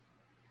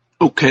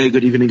Okay,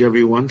 good evening,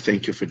 everyone.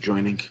 Thank you for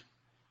joining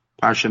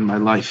Parsha in My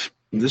Life.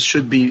 This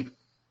should be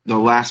the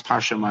last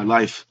Parsha in My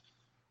Life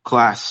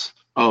class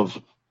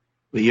of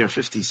the year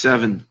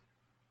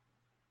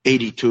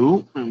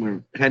 5782, and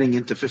we're heading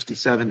into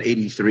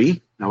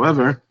 5783.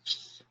 However,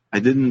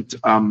 I'd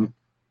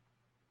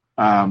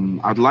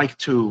like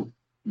to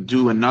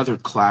do another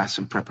class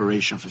in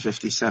preparation for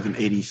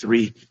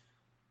 5783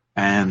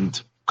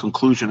 and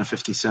conclusion of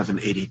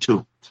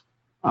 5782.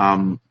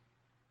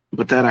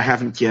 But that I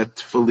haven't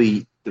yet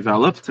fully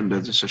developed, and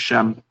B'ezras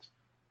Hashem,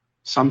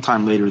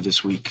 sometime later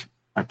this week,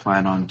 I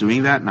plan on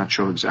doing that. Not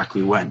sure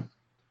exactly when.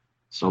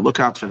 So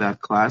look out for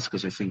that class,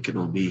 because I think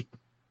it'll be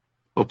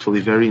hopefully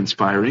very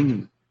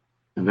inspiring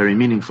and very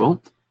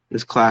meaningful.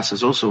 This class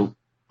is also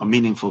a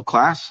meaningful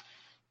class.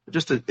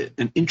 Just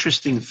an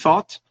interesting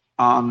thought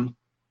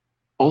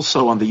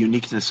also on the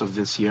uniqueness of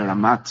this year.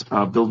 I'm not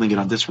building it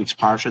on this week's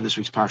Parsha. This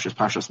week's Parsha is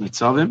Parshas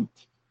Nitzavim.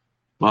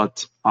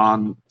 But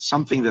on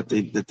something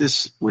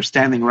we're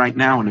standing right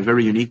now in a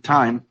very unique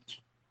time.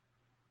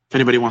 If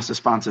anybody wants to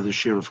sponsor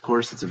this year, of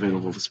course, it's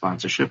available for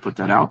sponsorship. Put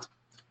that out.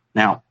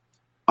 Now,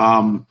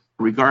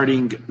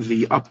 regarding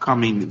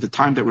the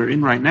time that we're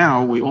in right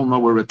now, we all know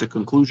we're at the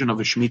conclusion of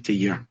a Shemitah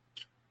year,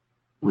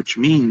 which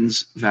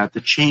means that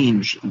the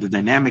change, the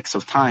dynamics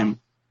of time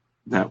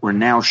that we're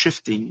now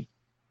shifting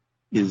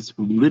is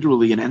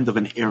literally an end of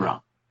an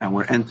era. And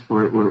we're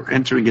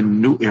entering a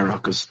new era,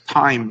 because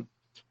time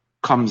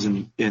comes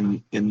in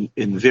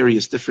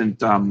various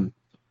different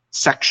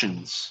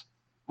sections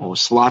or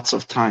slots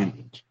of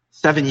time.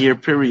 7-year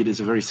period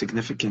is a very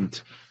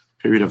significant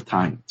period of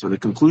time. So the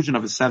conclusion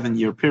of a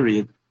 7-year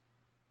period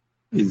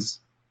is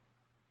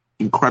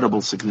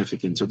incredible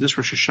significance. So this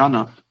Rosh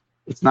Hashanah,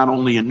 it's not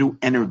only a new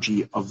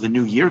energy of the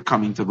new year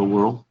coming to the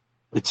world,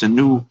 it's a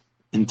new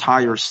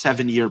entire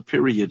 7-year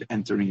period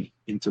entering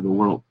into the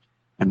world.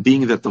 And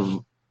being that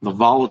the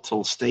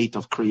volatile state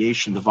of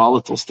creation, the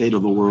volatile state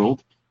of the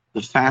world,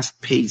 the fast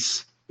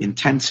pace,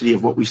 intensity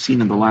of what we've seen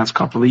in the last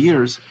couple of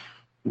years,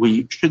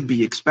 we should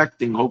be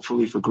expecting,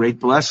 hopefully for great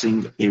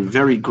blessing, a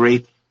very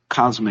great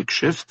cosmic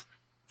shift.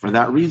 For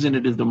that reason,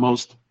 it is the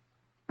most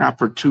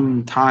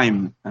opportune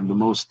time and the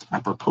most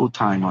apropos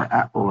time or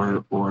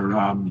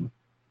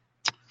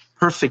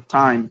perfect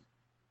time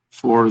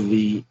for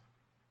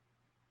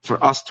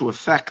us to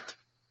effect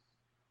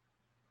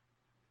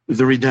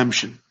the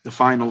redemption,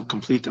 the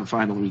complete and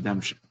final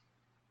redemption.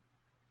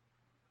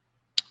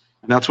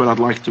 And that's what I'd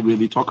like to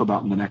really talk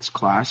about in the next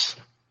class.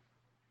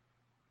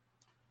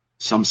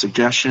 Some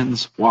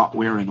suggestions, what,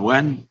 where, and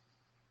when.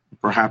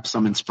 Perhaps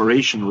some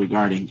inspiration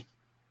regarding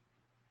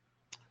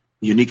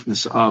the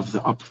uniqueness of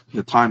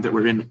the time that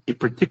we're in,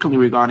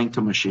 particularly regarding to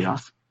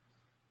Mashiach.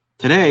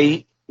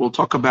 Today, we'll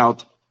talk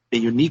about a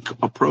unique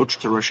approach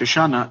to Rosh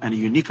Hashanah and a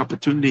unique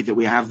opportunity that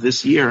we have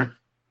this year,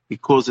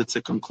 because it's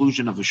a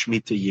conclusion of a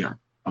Shemitah year,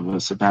 of a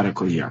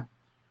sabbatical year,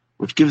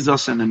 which gives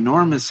us an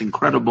enormous,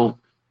 incredible,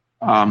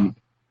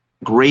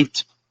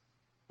 great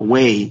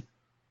way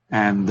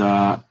and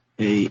what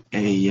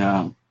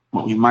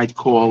we might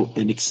call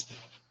to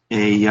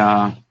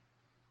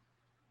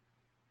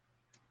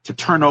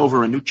turn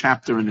over a new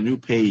chapter and a new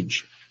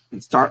page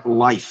and start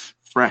life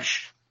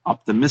fresh,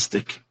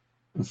 optimistic,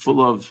 and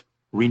full of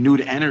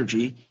renewed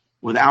energy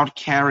without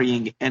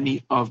carrying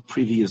any of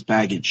previous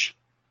baggage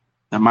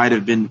that might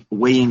have been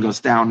weighing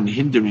us down and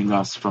hindering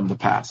us from the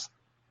past.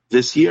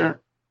 This year,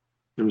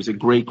 there is a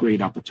great,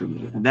 great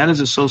opportunity. And that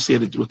is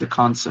associated with the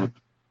concept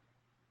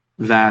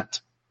that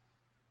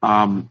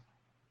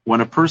when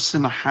a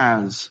person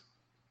has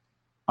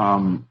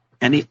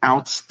any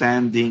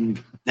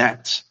outstanding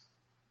debt,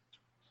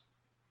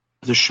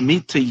 the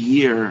Shemitah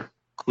year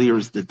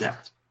clears the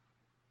debt.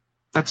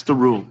 That's the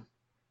rule.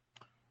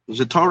 There's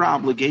a Torah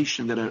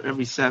obligation that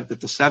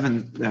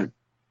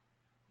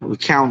we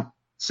count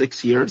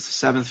 6 years. The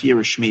 7th year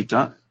is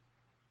Shemitah.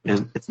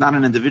 It's not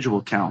an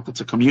individual count;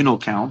 it's a communal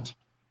count. It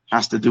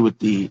has to do with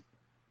the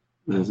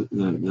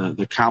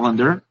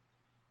calendar.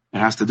 It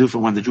has to do for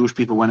when the Jewish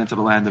people went into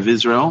the land of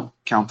Israel.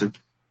 Counted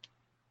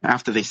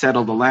after they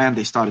settled the land,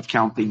 they started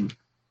counting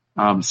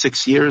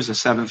 6 years. The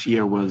 7th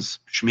year was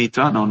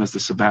Shemitah, known as the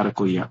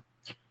sabbatical year.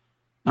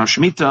 Now,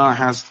 Shemitah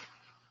has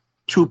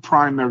 2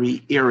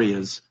 primary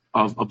areas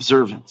of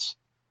observance.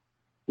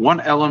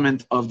 One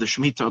element of the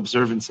Shemitah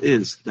observance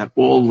is that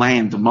all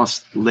land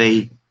must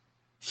lay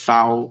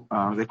foul.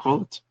 They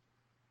call it.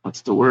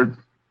 What's the word?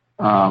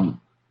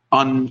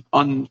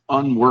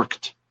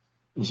 Unworked.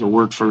 There's a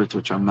word for it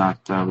which I'm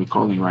not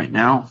recalling right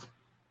now.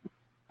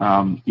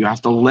 You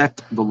have to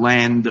let the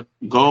land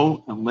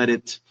go and let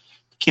it.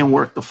 Can't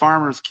work. The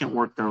farmers can't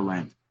work their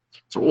land.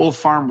 So all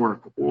farm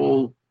work,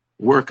 all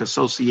work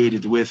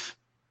associated with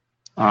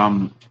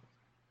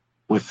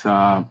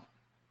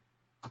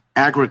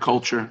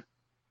agriculture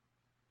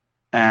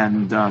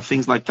and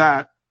things like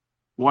that,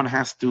 one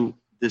has to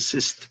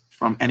desist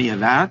from any of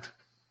that,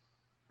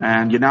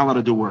 and you're not allowed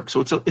to do work.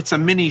 So it's a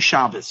mini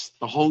Shabbos.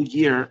 The whole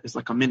year is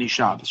like a mini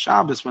Shabbos.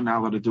 Shabbos, we're not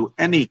allowed to do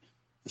any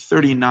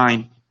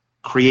 39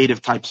 creative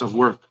types of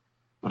work.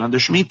 But under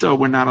Shemitah,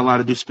 we're not allowed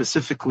to do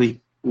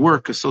specifically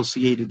work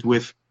associated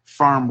with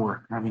farm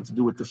work, having to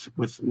do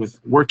with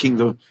working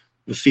the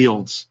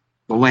fields,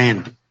 the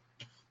land.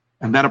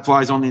 And that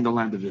applies only in the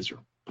land of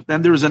Israel. But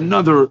then there is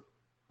another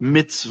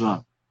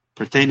mitzvah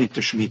pertaining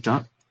to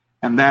Shemitah,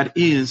 and that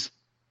is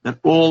that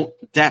all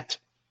debt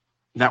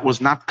that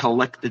was not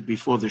collected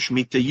before the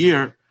Shemitah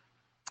year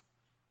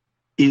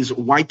is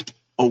wiped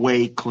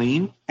away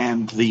clean,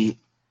 and the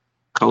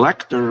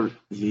collector,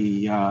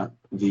 the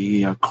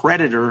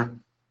creditor,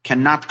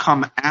 cannot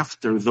come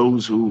after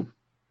those who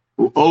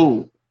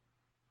owe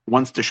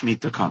once the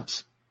Shemitah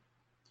comes.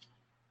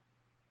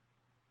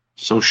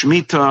 So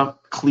Shemitah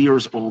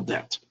clears all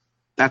debt.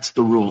 That's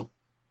the rule.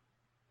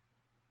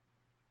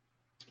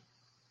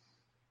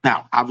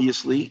 Now,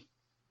 obviously,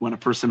 when a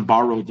person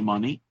borrowed the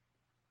money,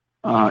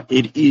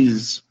 it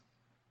is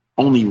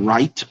only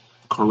right,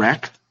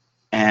 correct,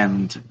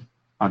 and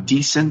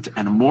decent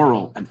and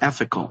moral and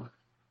ethical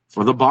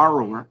for the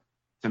borrower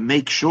to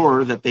make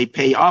sure that they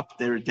pay up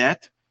their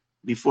debt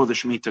before the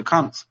Shemitah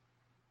comes.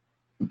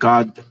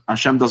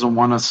 Hashem doesn't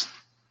want us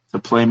to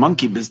play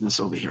monkey business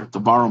over here, to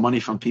borrow money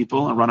from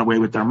people and run away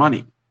with their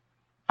money.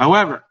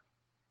 However,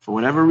 for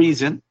whatever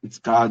reason, it's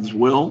God's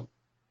will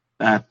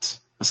that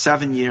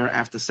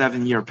after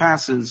 7 year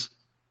passes,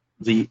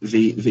 the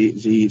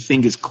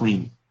thing is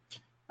clean.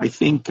 I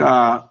think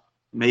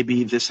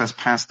maybe this has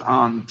passed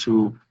on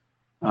to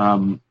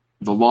the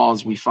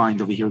laws we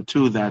find over here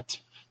too, that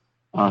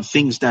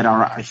things that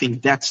are, I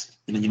think, debts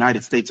in the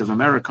United States of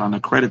America on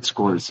the credit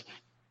scores,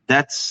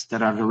 debts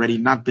that have already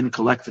not been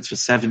collected for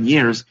 7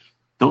 years,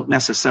 don't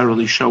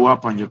necessarily show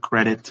up on your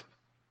credit.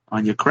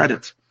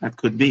 That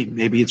could be.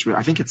 Maybe it's real.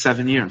 I think it's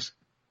 7 years.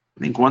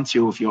 I think once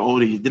if you're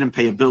older, you didn't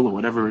pay a bill or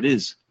whatever it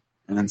is,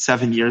 and then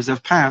 7 years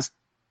have passed,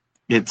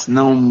 it's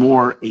no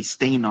more a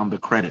stain on the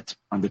credit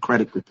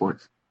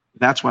report.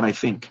 That's what I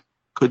think.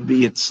 Could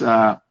be it's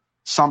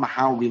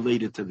somehow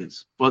related to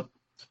this. But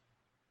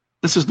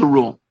this is the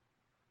rule.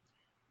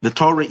 The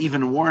Torah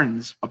even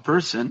warns a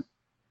person,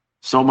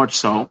 so much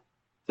so,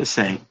 to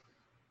say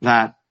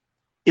that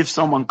if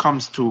someone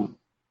comes to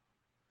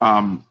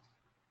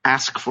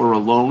ask for a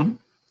loan,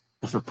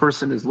 if a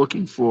person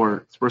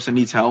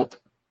needs help,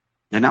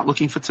 they're not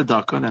looking for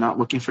tzedakah, they're not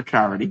looking for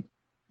charity,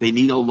 they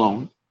need a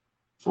loan,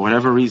 for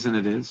whatever reason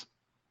it is,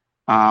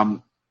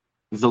 the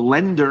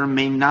lender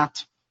may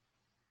not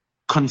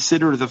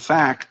consider the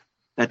fact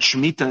that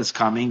Shemitah is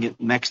coming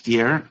next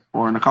year,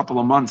 or in a couple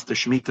of months the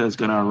Shemitah is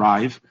going to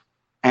arrive,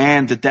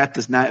 and the debt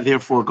is not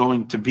therefore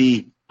going to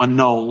be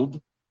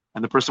annulled,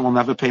 and the person will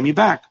never pay me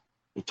back.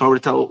 The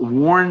Torah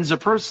warns a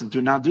person,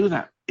 do not do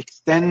that.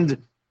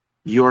 Extend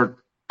your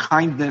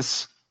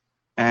kindness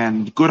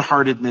and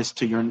good-heartedness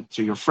to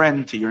your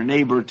friend, to your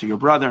neighbor, to your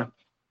brother,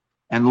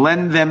 and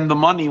lend them the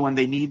money when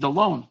they need the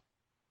loan.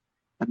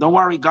 And don't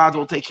worry, God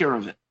will take care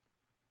of it.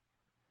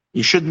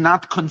 You should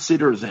not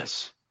consider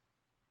this.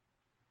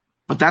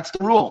 But that's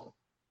the rule.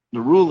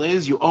 The rule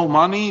is you owe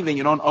money, then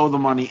you don't owe the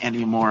money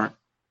anymore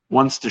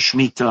once the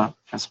Shemitah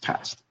has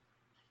passed.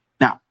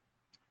 Now,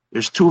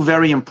 there's two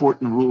very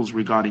important rules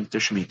regarding the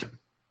Shemitah,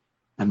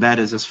 and that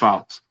is as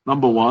follows.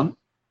 Number one,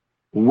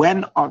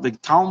 the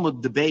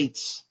Talmud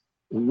debates,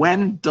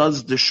 when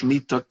does the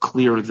Shemitah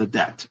clear the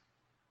debt?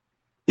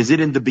 Is it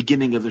in the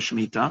beginning of the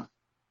Shemitah?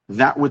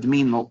 That would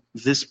mean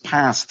this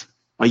past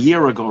a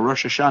year ago,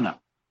 Rosh Hashanah.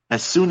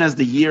 As soon as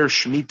the year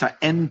Shemitah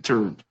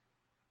entered,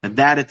 and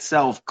that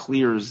itself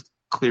cleared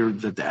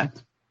the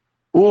debt.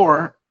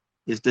 Or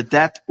is the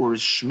debt, or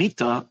is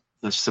Shemitah,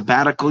 the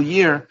sabbatical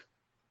year,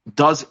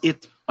 does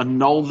it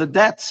annul the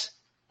debts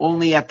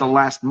only at the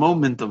last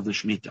moment of the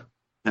Shemitah?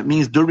 That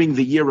means during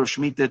the year of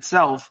Shemitah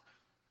itself,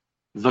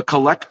 the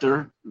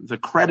collector, the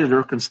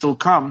creditor, can still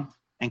come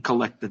and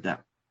collect the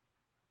debt.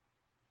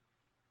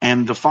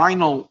 And the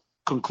final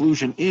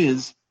conclusion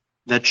is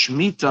that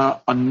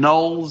Shemitah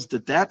annuls the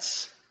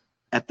debts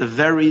at the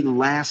very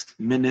last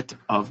minute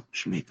of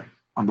Shemitah.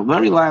 On the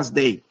very last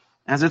day,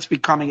 as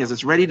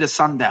it's ready to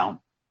sundown,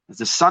 as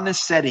the sun is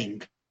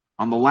setting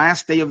on the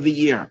last day of the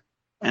year,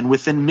 and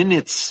within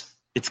minutes,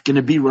 it's going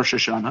to be Rosh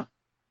Hashanah.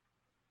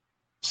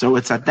 So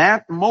it's at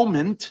that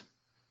moment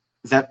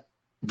that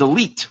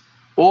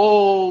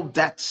all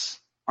debts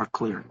are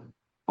cleared.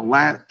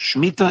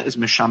 Shemitah is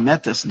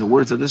meshametes, in the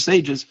words of the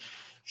sages.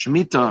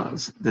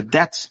 Shemitah, the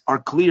debts are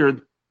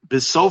cleared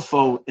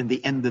besofo, in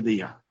the end of the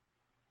year.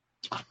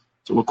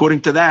 So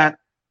according to that,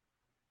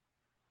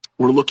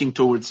 we're looking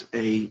towards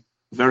a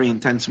very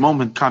intense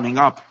moment coming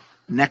up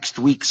next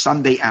week,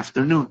 Sunday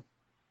afternoon.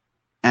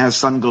 As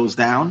sun goes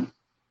down,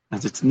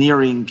 as it's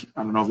nearing,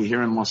 I don't know, over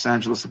here in Los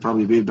Angeles, it'll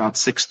probably be about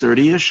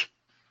 6:30-ish.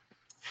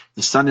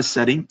 The sun is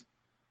setting.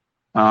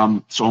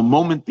 So a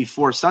moment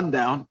before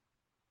sundown,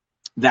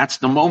 that's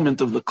the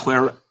moment of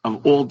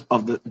all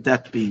of the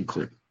debt being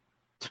cleared.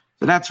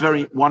 So that's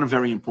one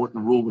very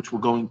important rule which we're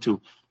going to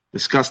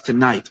discuss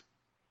tonight.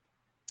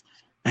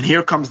 And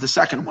here comes the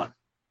second one.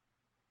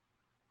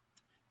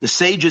 The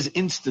sages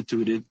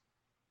instituted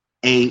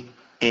a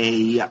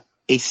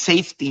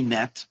safety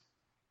net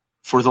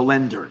for the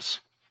lenders.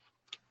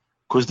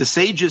 Because the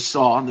sages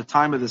saw in the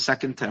time of the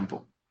Second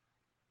Temple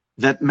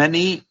that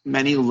many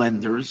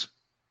lenders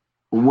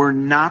were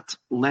not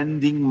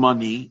lending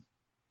money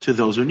to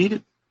those who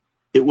needed.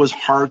 It was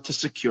hard to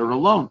secure a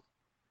loan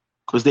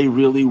because they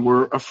really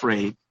were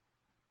afraid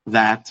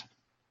that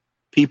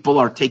people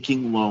are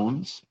taking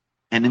loans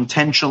and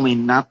intentionally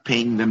not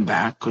paying them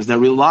back because they're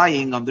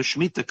relying on the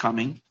Shemitah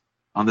coming,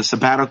 on the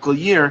sabbatical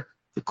year,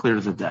 to clear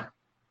the debt.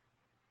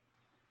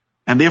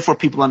 And therefore,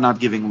 people are not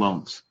giving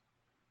loans.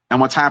 And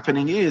what's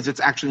happening is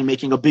it's actually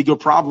making a bigger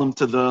problem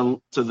to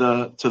those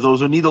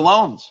who need the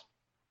loans.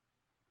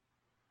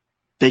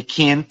 They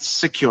can't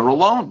secure a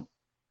loan.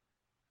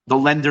 The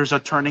lenders are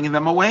turning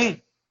them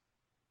away.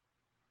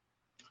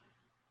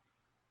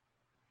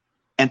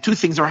 And two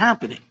things are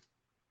happening.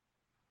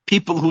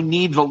 People who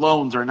need the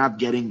loans are not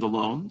getting the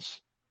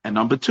loans. And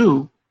number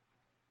two,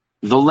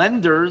 the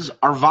lenders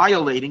are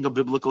violating a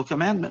biblical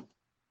commandment.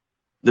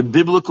 The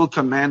biblical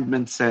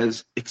commandment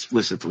says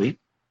explicitly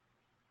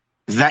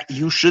that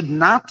you should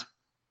not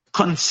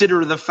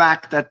consider the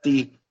fact that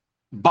the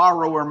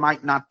borrower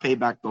might not pay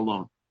back the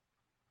loan.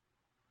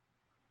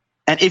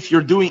 And if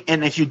you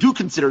do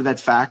consider that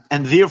fact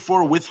and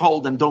therefore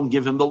withhold and don't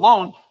give him the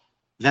loan,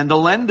 then the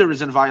lender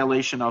is in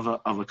violation of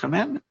a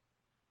commandment.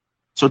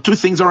 So two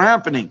things are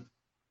happening.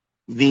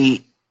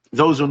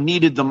 Those who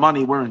needed the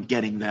money weren't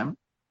getting them,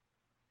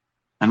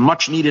 and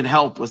much needed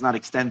help was not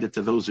extended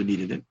to those who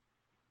needed it.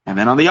 And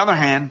then on the other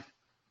hand,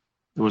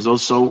 there was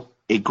also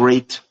a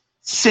great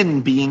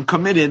sin being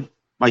committed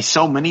by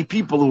so many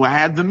people who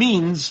had the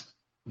means,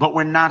 but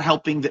were not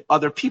helping the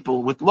other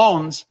people with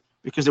loans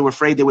because they were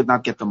afraid they would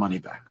not get the money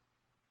back.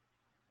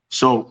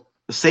 So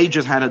the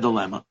sages had a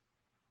dilemma,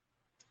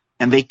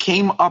 and they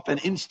came up and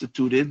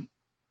instituted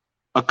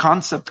a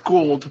concept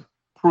called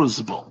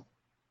pruzbul.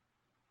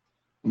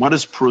 What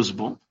is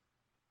pruzbul?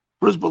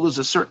 Pruzbul is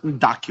a certain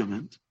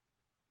document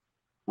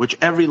which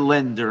every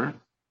lender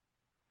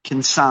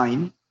can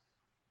sign,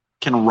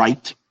 can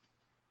write,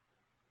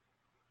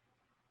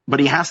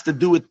 but he has to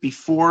do it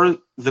before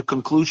the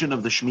conclusion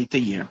of the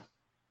Shemitah year.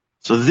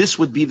 So this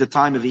would be the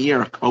time of the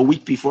year, a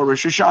week before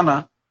Rosh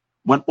Hashanah,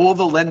 when all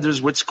the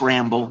lenders would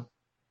scramble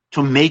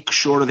to make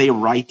sure they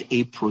write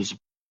a pruzbul.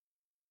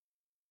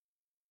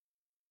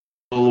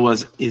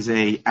 Is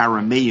a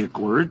Aramaic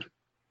word,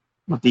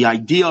 but the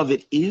idea of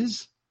it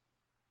is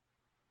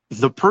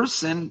the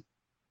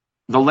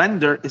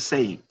lender is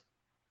saying,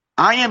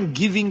 I am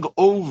giving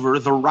over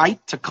the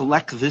right to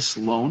collect this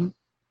loan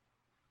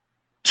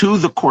to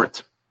the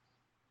court.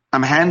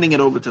 I'm handing it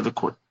over to the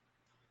court.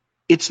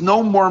 It's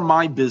no more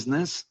my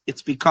business.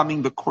 It's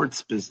becoming the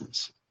court's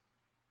business.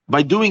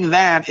 By doing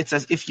that, it's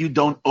as if you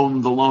don't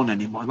own the loan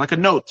anymore, like a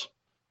note.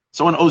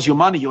 Someone owes you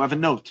money, you have a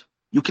note.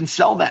 You can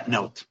sell that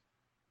note.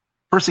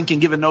 Person can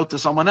give a note to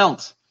someone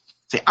else.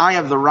 Say, I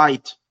have the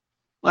right.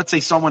 Let's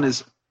say someone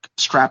is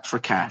strapped for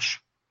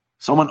cash.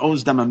 Someone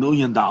owes them $1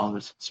 million,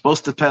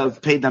 supposed to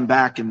pay them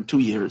back in 2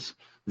 years.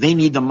 They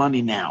need the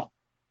money now.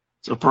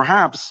 So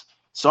perhaps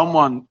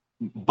someone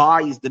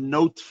buys the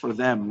note for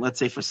them, let's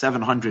say for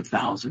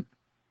 $700,000.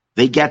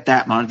 They get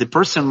that money. The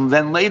person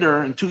then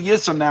later, in 2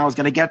 years from now, is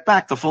going to get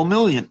back the full $1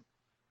 million.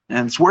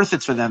 And it's worth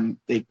it for them.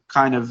 They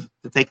to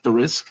take the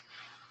risk.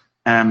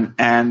 They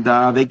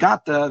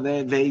get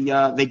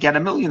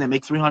 $1 million. They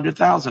make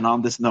 $300,000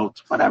 on this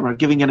note. Whatever.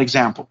 Giving an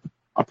example,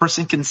 a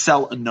person can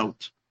sell a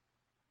note,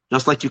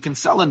 just like you can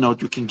sell a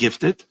note. You can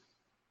gift it.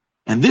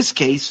 In this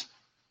case,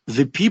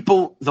 the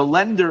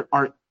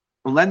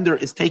lender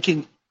is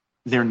taking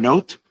their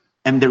note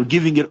and they're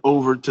giving it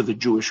over to the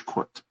Jewish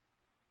court.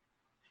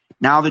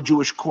 Now the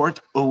Jewish court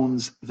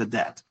owns the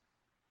debt.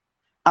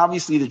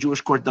 Obviously, the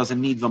Jewish court doesn't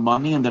need the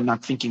money, and they're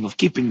not thinking of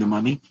keeping the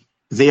money.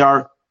 They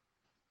are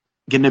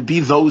going to be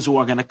those who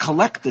are going to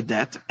collect the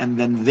debt, and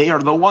then they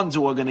are the ones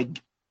who are going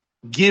to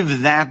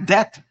give that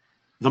debt,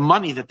 the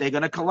money that they're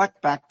going to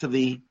collect, back to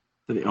the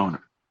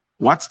owner.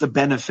 What's the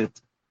benefit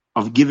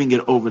of giving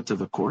it over to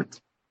the court?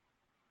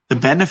 The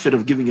benefit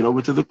of giving it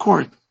over to the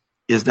court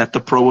is that the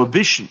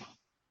prohibition,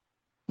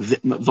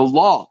 the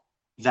law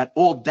that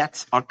all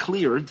debts are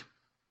cleared,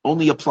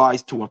 only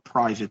applies to a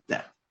private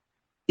debt.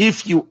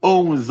 If you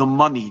owe the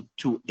money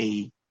to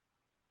a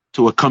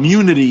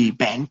community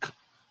bank,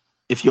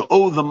 if you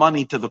owe the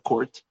money to the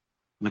court,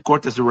 and the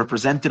court is a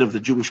representative of the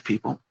Jewish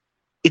people,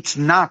 it's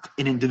not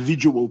an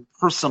individual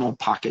personal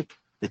pocket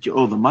that you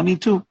owe the money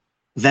to,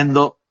 then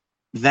the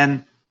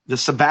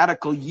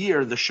sabbatical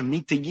year, the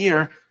Shemitah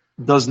year,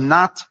 does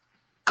not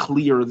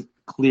clear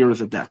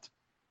the debt.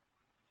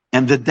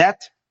 And the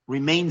debt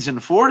remains in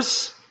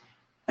force,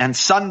 and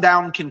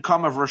sundown can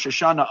come of Rosh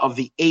Hashanah of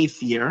the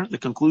 8th year, the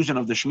conclusion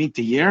of the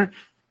Shemitah year.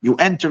 You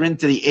enter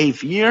into the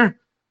 8th year,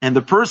 and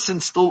the person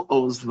still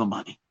owes the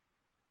money.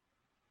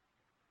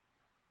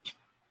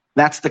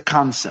 That's the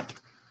concept.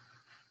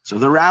 So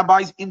the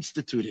rabbis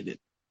instituted it,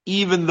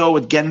 even though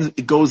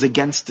it goes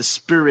against the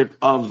spirit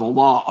of the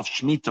law of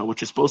Shemitah,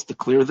 which is supposed to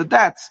clear the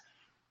debts.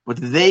 But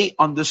they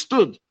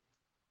understood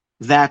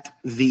that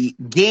the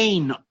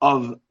gain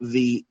of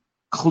the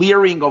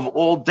clearing of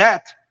all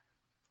debt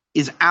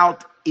is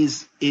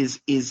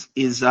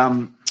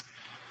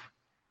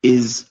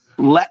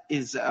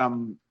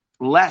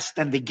less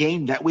than the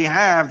gain that we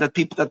have, that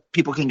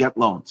people can get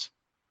loans.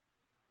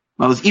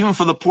 In other words, even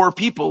for the poor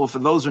people, for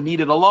those who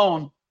needed a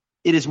loan,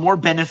 it is more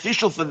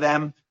beneficial for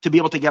them to be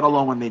able to get a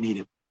loan when they need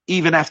it,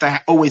 even if they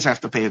always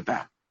have to pay it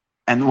back,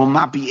 and will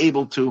not be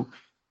able to,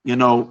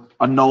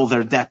 annul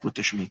their debt with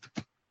the Shemitah.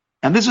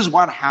 And this is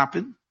what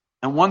happened.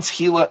 And once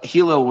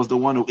Hillel was the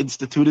one who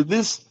instituted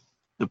this,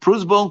 the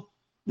prusbul,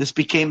 this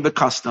became the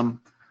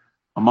custom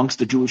amongst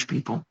the Jewish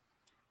people.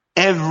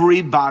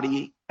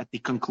 Everybody at the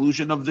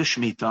conclusion of the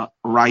Shemitah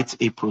writes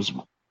a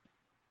prusbul.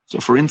 So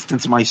for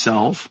instance,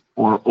 myself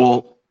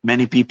or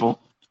many people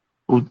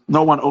who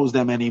no one owes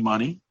them any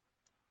money,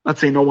 let's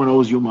say no one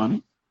owes you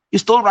money, you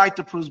still write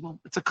the prusbul.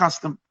 It's a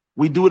custom.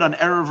 We do it on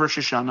Erev Rosh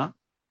Hashanah.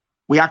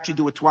 We actually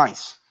do it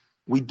twice.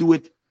 We do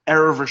it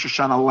Erev Rosh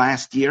Hashanah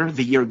last year,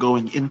 the year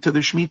going into the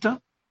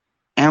Shemitah,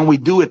 and we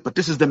do it, but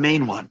this is the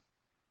main one.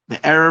 The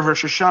Erev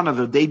Rosh Hashanah,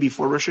 the day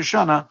before Rosh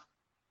Hashanah,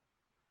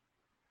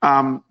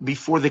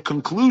 before the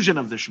conclusion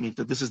of the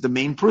Shemitah, this is the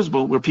main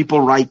prusbul where people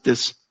write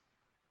this.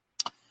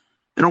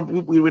 We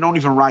don't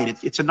even write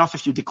it. It's enough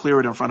if you declare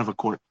it in front of a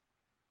court.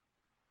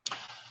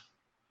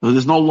 So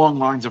there's no long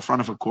lines in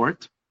front of a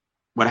court.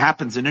 What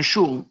happens in a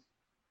shul,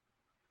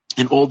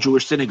 in all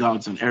Jewish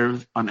synagogues on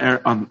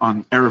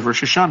Erev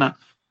Rosh Hashanah,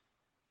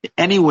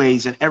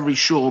 anyways, in every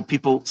shul,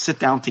 people sit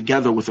down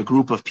together with a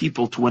group of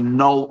people to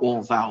annul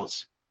all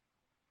vows.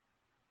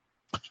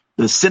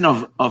 The sin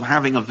of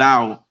having a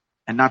vow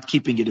and not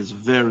keeping it is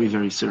very,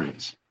 very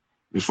serious.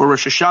 Before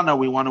Rosh Hashanah,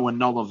 we want to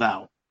annul a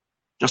vow,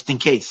 just in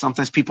case.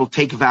 Sometimes people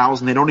take vows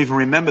and they don't even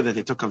remember that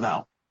they took a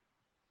vow.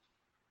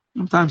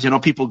 Sometimes,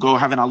 people go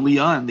have an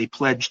aliyah and they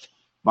pledged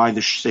by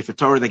the Sefer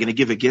Torah they're going to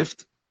give a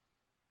gift,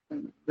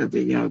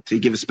 to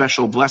give a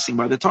special blessing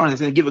by the Torah. And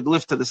they're going to give a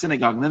gift to the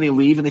synagogue, and then they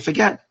leave and they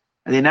forget.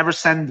 And they never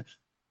send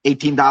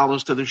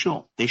 $18 to the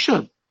shul. They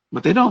should,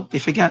 but they don't. They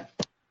forget.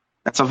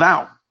 That's a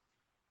vow.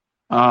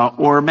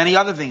 Or many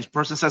other things.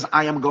 Person says,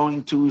 I am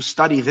going to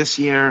study this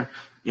year,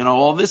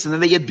 all this, and then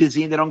they get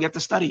busy and they don't get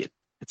to study it.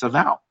 It's a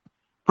vow.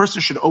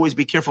 Person should always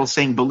be careful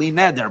saying beli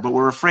neder, but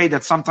we're afraid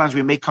that sometimes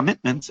we make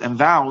commitments and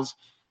vows,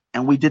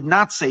 and we did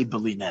not say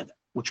beli neder,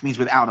 which means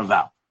without a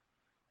vow.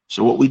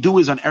 So what we do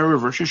is on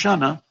Erev Rosh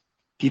Hashanah,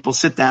 people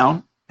sit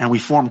down and we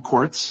form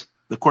courts.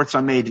 The courts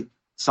are made.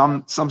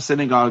 Some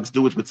synagogues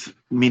do it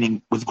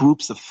with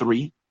groups of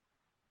 3.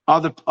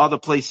 Other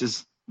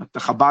places, like the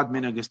Chabad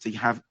minhag, is to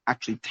have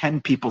actually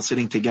 10 people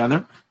sitting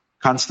together,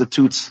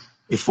 constitutes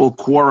a full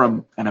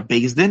quorum and a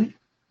beis din.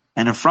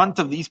 And in front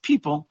of these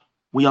people,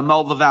 we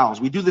annul the vows.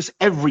 We do this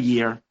every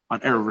year on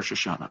Erev Rosh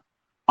Hashanah.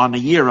 On the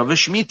year of a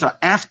Shemitah,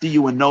 after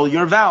you annul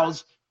your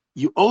vows,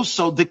 you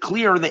also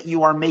declare that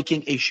you are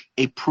making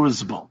a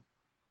prusbul.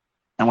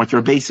 And what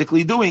you're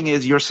basically doing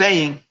is you're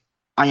saying,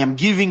 I am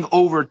giving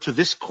over to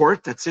this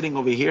court that's sitting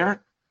over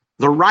here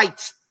the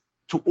right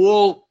to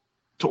all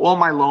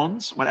my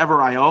loans,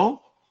 whatever I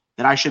owe,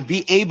 that I should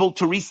be able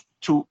to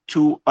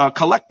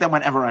collect them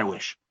whenever I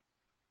wish.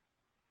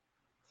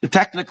 So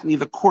technically,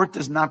 the court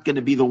is not going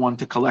to be the one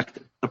to collect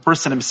it. The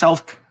person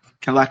himself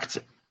collects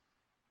it.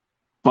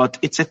 But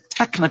it's a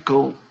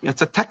technical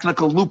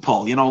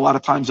loophole. A lot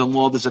of times in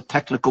law, there's a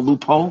technical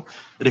loophole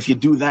that if you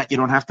do that, you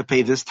don't have to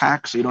pay this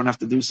tax, so you don't have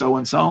to do so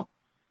and so.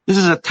 This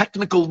is a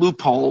technical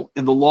loophole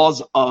in the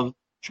laws of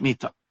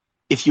Shemitah.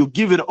 If you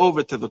give it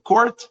over to the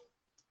court,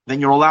 then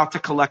you're allowed to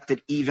collect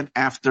it even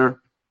after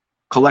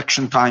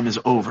collection time is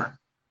over.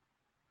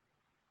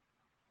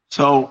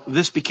 So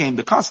this became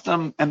the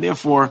custom, and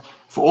therefore,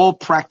 for all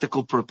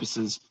practical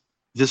purposes,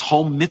 this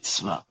whole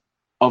mitzvah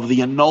of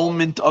the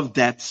annulment of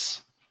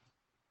debts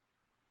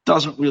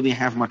doesn't really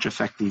have much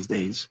effect these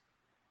days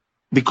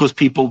because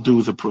people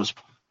do the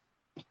prusbul.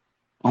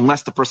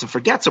 Unless the person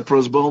forgets a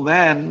prusbul,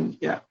 then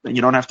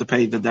you don't have to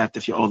pay the debt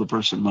if you owe the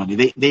person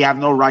money. They have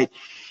no right.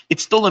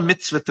 It's still a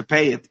mitzvah to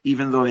pay it,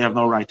 even though they have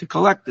no right to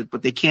collect it.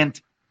 But they can't,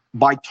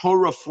 by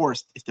Torah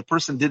forced, if the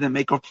person didn't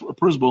make a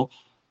prusbul,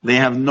 they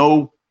have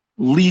no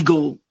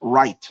legal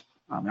right.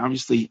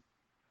 Obviously,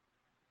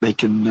 they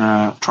can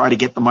try to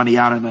get the money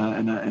out in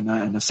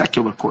a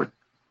secular court.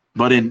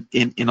 But in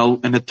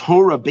a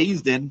Torah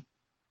beis din,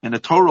 in a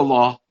Torah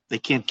law, they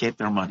can't get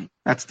their money.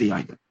 That's the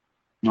idea.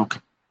 Okay.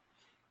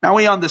 Now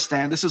we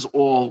understand this is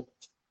all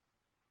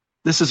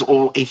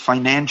a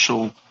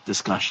financial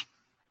discussion,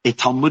 a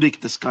Talmudic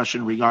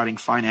discussion regarding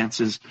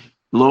finances,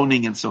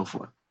 loaning, and so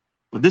forth.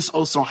 But this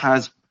also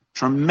has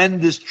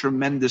tremendous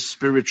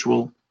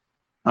spiritual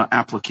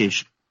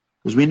application.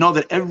 Because we know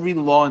that every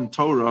law in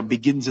Torah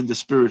begins in the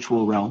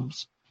spiritual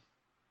realms.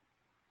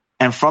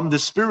 And from the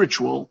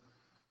spiritual,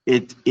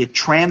 it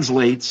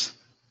translates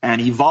and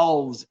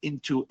evolves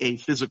into a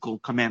physical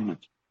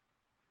commandment,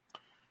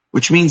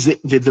 which means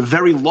that the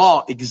very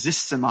law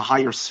exists in a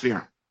higher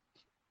sphere,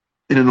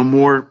 in a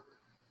more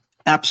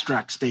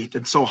abstract state,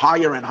 and so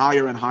higher and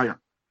higher and higher.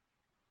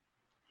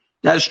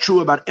 That is true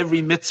about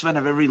every mitzvah and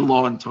of every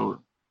law in Torah,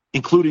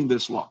 including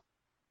this law.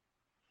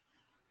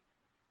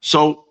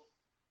 So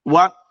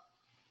what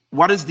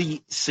is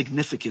the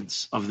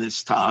significance of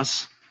this to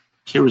us?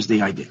 Here is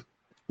the idea.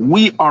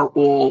 We are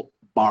all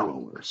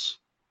borrowers.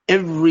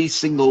 Every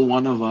single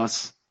one of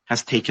us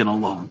has taken a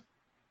loan.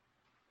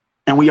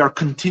 And we are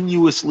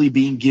continuously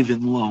being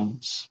given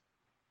loans.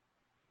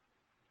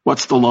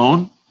 What's the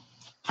loan?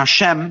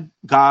 Hashem,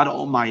 God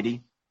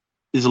Almighty,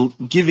 is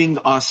giving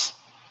us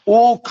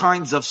all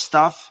kinds of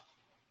stuff,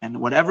 and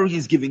whatever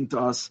He's giving to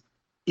us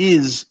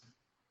is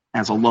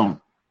as a loan.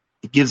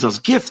 He gives us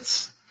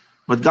gifts,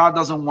 but God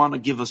doesn't want to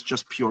give us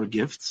just pure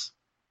gifts.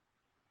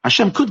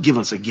 Hashem could give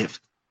us a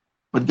gift,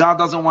 but God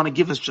doesn't want to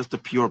give us just a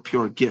pure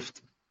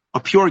gift. A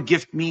pure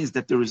gift means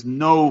that there is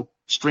no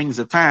strings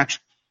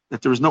attached,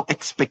 that there is no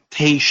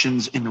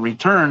expectations in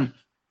return,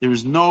 there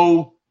is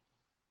no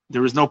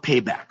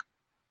payback.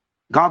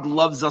 God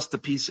loves us to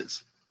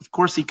pieces. Of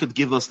course He could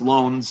give us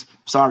loans.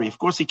 Of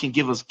course He can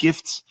give us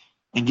gifts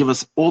and give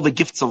us all the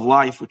gifts of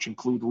life, which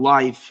include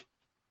life,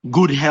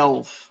 good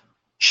health,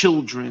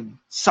 children,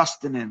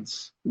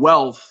 sustenance,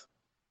 wealth,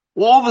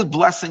 all the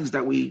blessings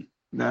that we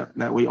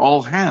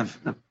all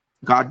have, that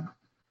God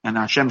and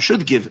Hashem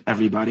should give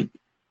everybody.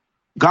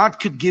 God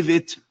could give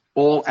it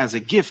all as a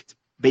gift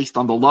based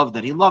on the love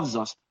that He loves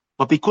us.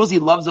 But because He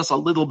loves us a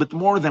little bit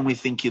more than we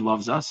think He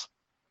loves us,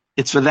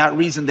 it's for that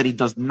reason that He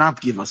does not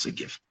give us a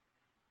gift.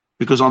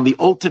 Because on the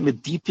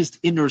ultimate, deepest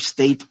inner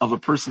state of a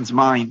person's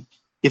mind,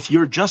 if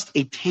you're just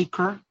a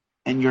taker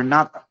and you're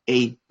not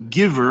a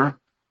giver,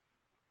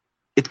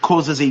 it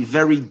causes a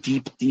very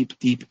deep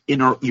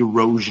inner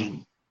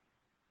erosion.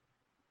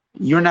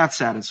 You're not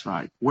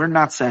satisfied. We're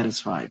not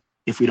satisfied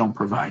if we don't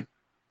provide.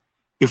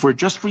 If we're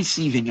just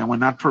receiving and we're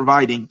not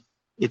providing,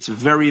 it's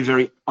very,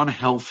 very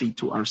unhealthy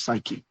to our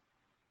psyche.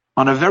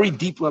 On a very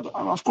deep level,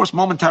 of course,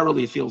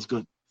 momentarily it feels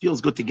good. It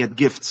feels good to get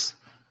gifts.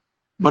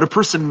 But a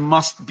person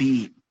must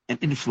be an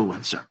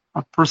influencer.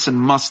 A person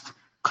must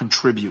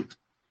contribute.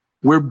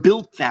 We're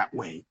built that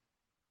way.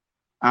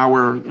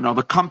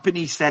 The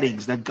company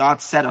settings that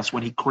God set us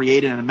when He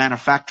created and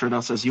manufactured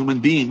us as human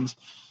beings,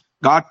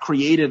 God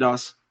created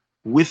us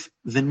with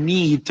the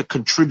need to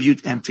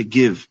contribute and to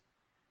give.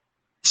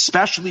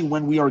 Especially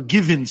when we are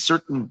given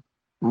certain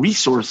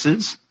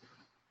resources,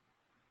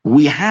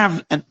 we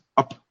have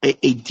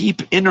a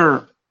deep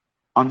inner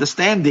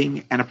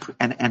understanding and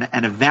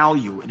a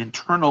value, an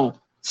internal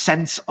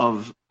sense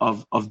of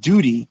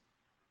duty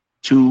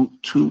to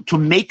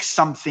make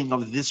something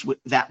of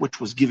that which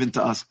was given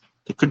to us,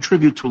 to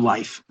contribute to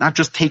life, not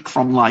just take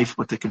from life,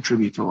 but to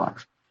contribute to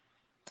life.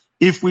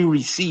 If we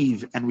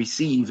receive and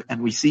receive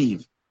and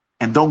receive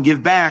and don't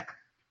give back,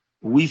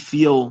 we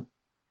feel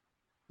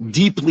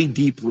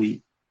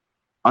deeply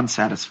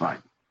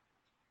unsatisfied.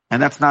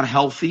 And that's not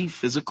healthy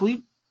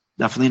physically,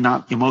 definitely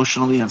not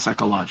emotionally and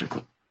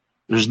psychologically.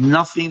 There's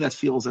nothing that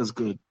feels as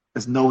good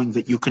as knowing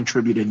that you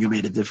contributed and you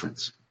made a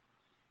difference.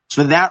 It's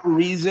for that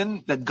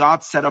reason that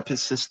God set up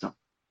His system.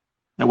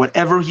 That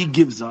whatever He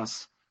gives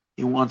us,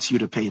 He wants you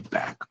to pay it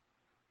back.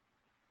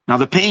 Now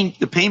the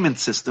payment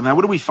system, now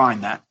where do we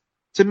find that?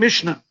 It's a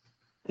Mishnah.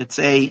 It's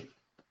a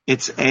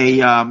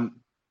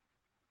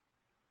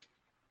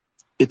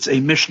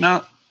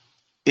Mishnah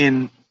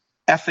in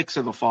Ethics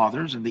of the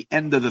Fathers, in the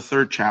end of the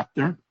 3rd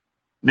chapter,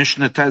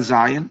 Mishnah Tez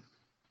Zayin.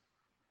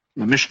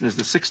 The Mishnah is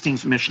the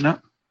 16th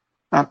Mishnah,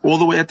 not all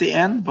the way at the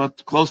end,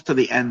 but close to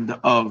the end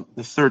of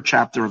the 3rd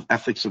chapter of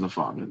Ethics of the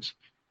Fathers.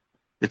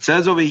 It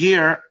says over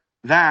here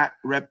that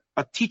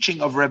a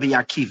teaching of Rabbi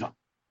Akiva.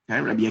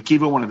 Okay, Rabbi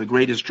Akiva, one of the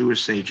greatest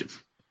Jewish sages.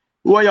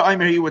 He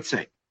would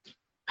say,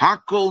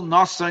 Hakol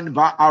nasan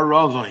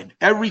ba'aravin.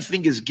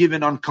 Everything is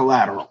given on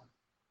collateral.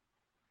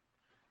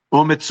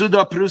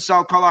 Umetzuda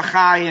prusal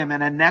kalachayim,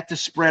 and a net is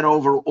spread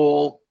over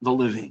all the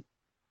living.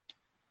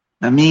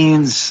 That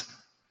means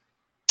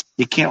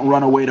you can't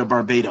run away to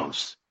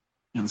Barbados.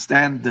 You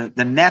understand?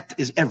 The net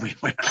is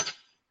everywhere.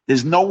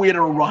 There's nowhere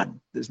to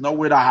run. There's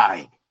nowhere to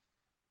hide.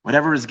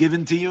 Whatever is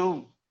given to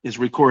you is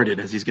recorded,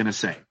 as he's going to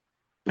say.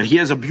 But he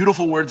has a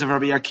beautiful words of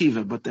Rabbi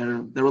Akiva, but they're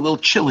a little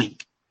chilling.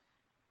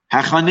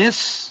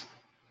 Hachanis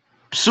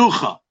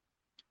psucha.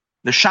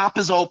 The shop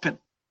is open.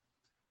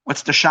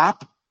 What's the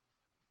shop?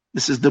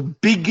 This is the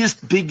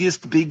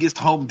biggest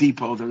Home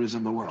Depot there is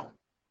in the world.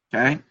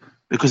 Okay?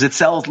 Because it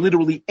sells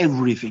literally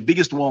everything.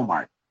 Biggest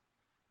Walmart.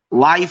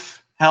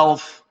 Life,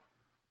 health,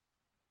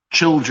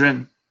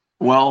 children,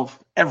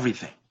 wealth,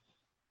 everything.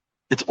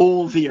 It's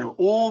all there.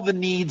 All the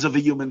needs of a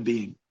human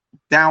being.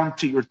 Down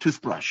to your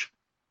toothbrush,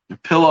 your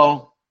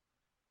pillow,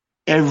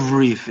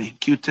 everything.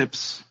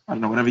 Q-tips, I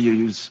don't know, whatever you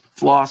use.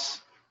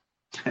 Floss.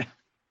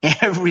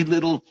 Every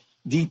little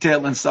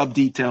detail and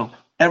sub-detail.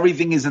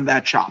 Everything is in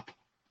that shop.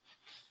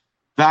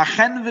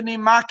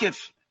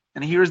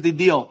 And here's the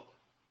deal.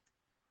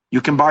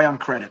 You can buy on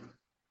credit.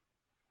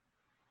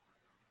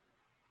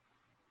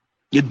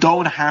 You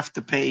don't have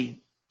to pay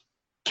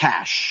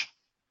cash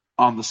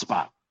on the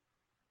spot.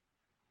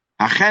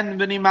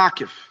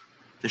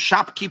 The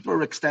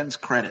shopkeeper extends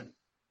credit.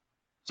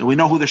 So we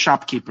know who the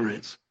shopkeeper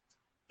is.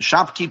 The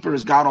shopkeeper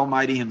is God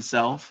Almighty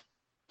Himself.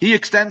 He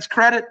extends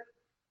credit.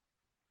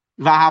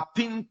 The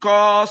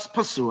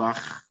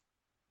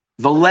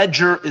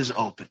ledger is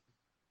open.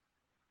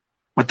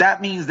 What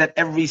that means that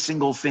every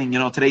single thing,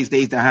 today's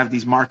days they have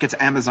these markets,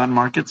 Amazon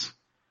markets.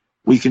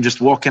 where you can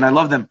just walk in. I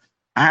love them.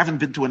 I haven't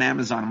been to an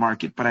Amazon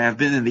market, but I have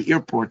been in the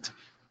airport,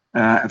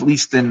 at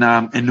least in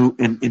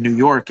New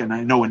York, and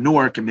I know in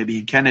Newark and maybe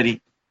in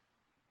Kennedy,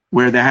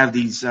 where they have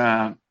these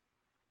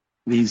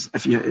these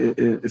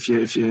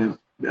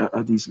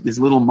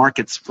little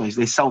markets place.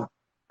 They sell.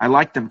 I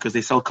like them because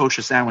they sell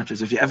kosher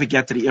sandwiches. If you ever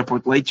get to the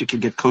airport late, you can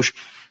get kosher.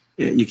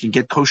 You can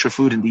get kosher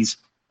food in these.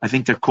 I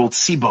think they're called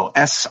SIBO,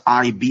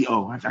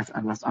 SIBO. I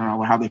don't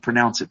know how they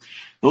pronounce it.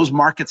 Those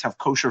markets have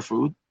kosher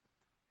food.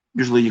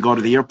 Usually, you go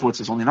to the airports.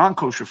 There's only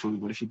non-kosher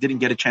food. But if you didn't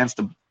get a chance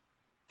to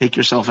take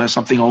yourself as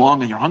something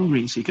along and you're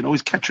hungry, so you can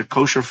always catch a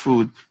kosher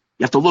food.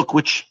 You have to look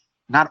which.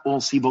 Not all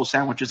SIBO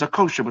sandwiches are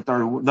kosher, but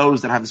there are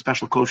those that have a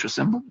special kosher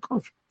symbol.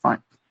 Kosher,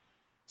 fine.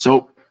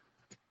 So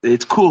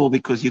it's cool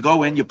because you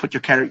go in, you put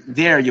your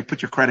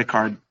credit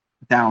card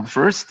down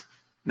first,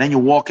 then you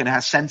walk and it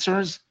has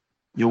sensors.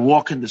 You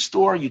walk in the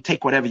store, you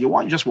take whatever you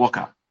want, you just walk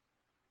out.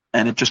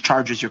 And it just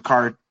charges your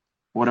card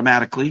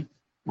automatically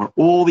for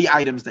all the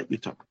items that you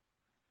took.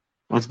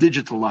 So it's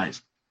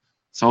digitalized.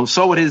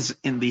 So it is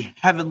in the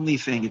heavenly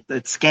thing.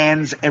 It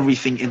scans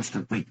everything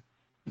instantly.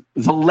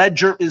 The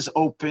ledger is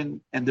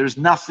open, and there's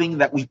nothing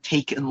that we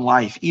take in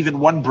life, even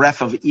one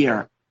breath of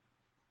air,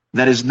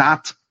 that is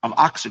not of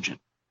oxygen,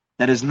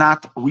 that is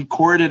not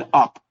recorded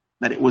up,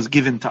 that it was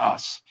given to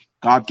us.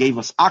 God gave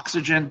us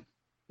oxygen.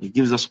 He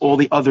gives us all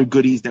the other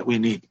goodies that we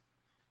need.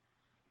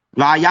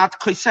 V'ayat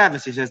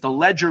koseves, he says, the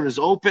ledger is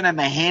open and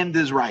the hand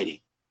is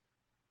writing.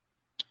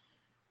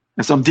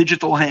 And some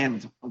digital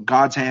hand,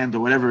 God's hand,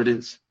 or whatever it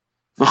is.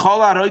 This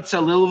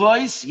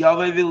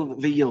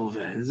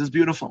is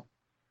beautiful.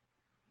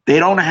 They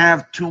don't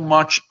have too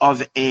much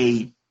of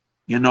a,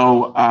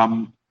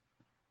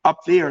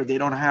 up there, they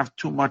don't have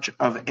too much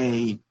of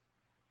a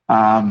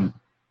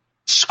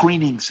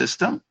screening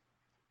system.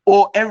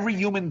 Or every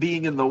human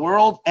being in the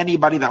world,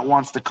 anybody that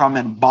wants to come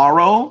and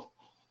borrow,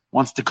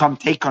 wants to come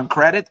take on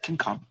credit, can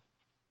come.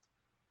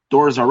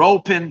 Doors are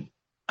open.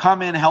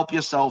 Come in, help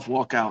yourself,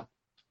 walk out.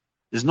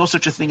 There's no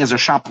such a thing as a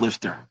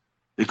shoplifter,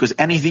 because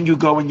anything you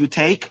go and you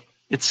take,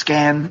 it's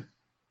scanned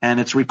and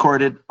it's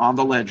recorded on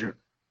the ledger.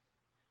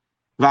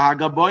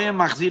 And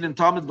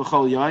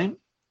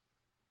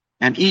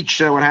each,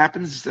 what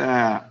happens,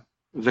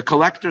 the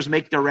collectors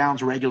make their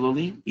rounds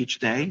regularly each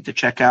day to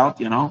check out,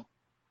 And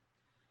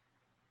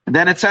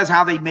then it says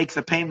how they make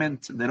the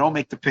payment, and they don't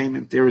make the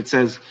payment. There it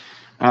says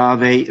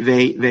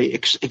they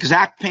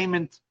exact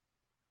payment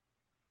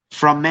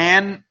from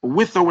man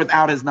with or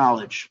without his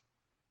knowledge.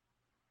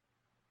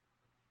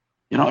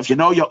 If you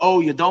know you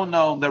owe, you don't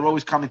know, they're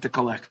always coming to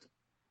collect.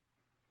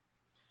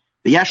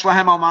 The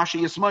Yeshlahem al Mashi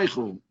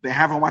Yismoichu, they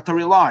have on what to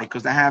rely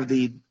because they have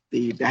the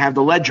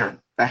ledger,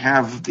 they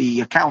have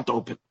the account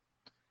open.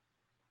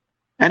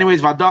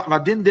 Anyways,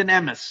 vadin din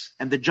emes,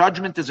 and the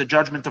judgment is a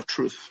judgment of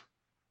truth.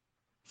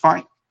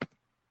 Fine.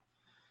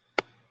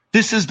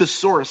 This is the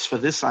source for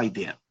this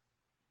idea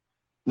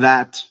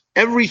that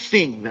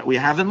everything that we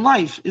have in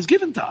life is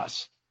given to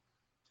us.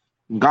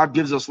 God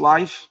gives us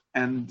life,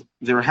 and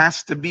there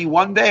has to be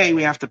one day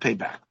we have to pay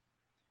back.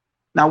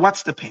 Now,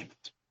 what's the payment?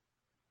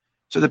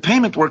 So the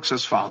payment works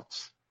as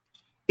follows.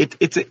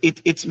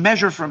 It's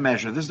measure for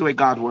measure. This is the way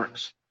God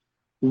works.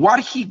 What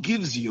He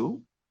gives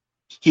you,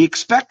 He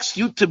expects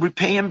you to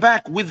repay Him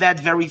back with that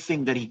very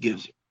thing that He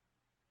gives you.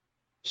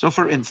 So,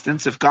 for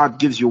instance, if God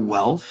gives you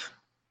wealth,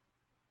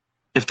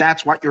 if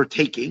that's what you're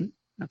taking,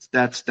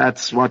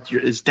 that's what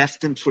is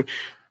destined for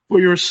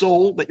your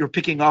soul that you're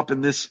picking up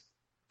in this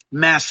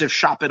massive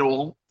shop at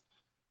all,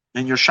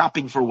 and you're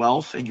shopping for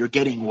wealth and you're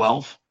getting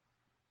wealth,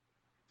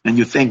 and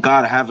you thank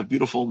God I have a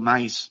beautiful,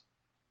 nice,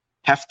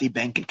 hefty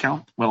bank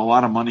account with a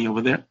lot of money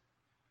over there.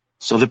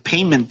 So the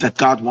payment that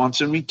God wants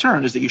in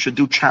return is that you should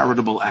do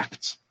charitable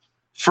acts.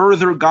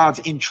 Further God's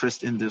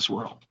interest in this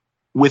world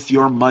with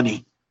your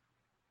money.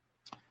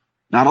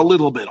 Not a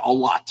little bit, a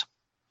lot.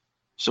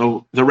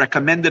 So the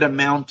recommended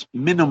amount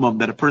minimum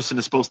that a person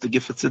is supposed to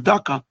give for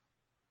tzedakah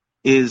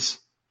is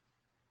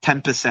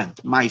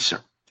 10%,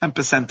 meiser,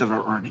 10% of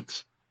our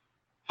earnings.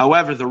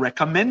 However, the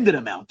recommended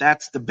amount,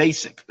 that's the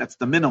basic, that's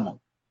the minimum,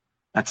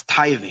 that's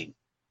tithing.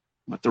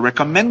 But the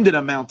recommended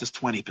amount is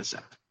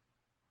 20%.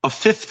 A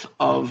fifth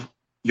of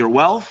your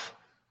wealth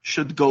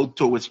should go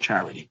towards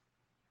charity.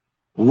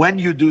 When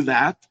you do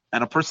that,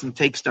 and a person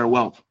takes their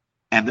wealth,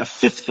 and a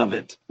fifth of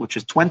it, which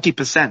is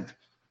 20%,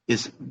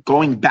 is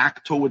going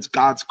back towards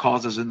God's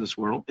causes in this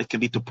world. It can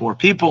be to poor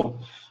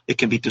people. It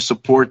can be to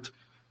support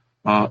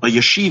a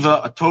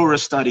yeshiva, a Torah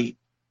study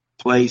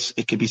place.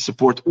 It can be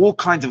support all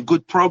kinds of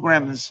good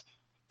programs,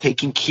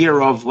 taking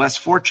care of less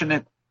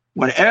fortunate,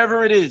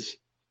 whatever it is,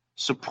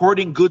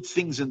 supporting good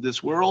things in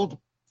this world.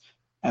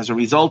 As a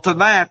result of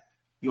that,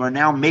 you are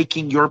now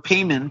making your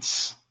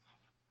payments,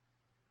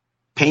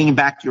 paying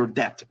back your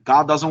debt.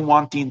 God doesn't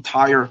want the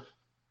entire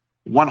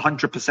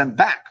 100%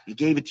 back. He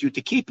gave it to you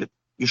to keep it.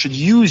 You should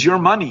use your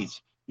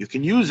monies. You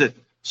can use it.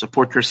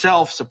 Support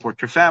yourself,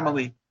 support your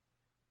family.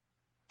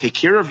 Take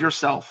care of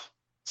yourself.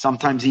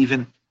 Sometimes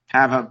even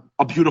have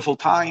a beautiful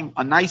time,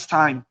 a nice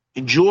time.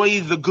 Enjoy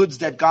the goods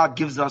that God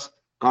gives us.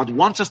 God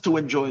wants us to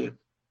enjoy it.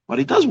 But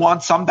he does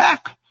want some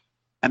back.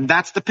 And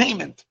that's the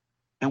payment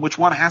in which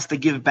one has to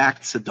give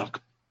back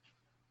tzedakah.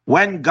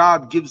 When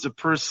God gives a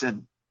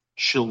person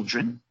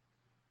children,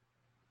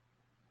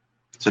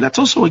 so that's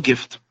also a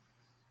gift.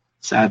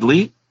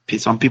 Sadly,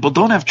 some people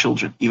don't have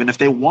children. Even if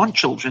they want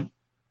children,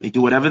 they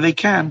do whatever they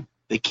can.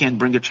 They can't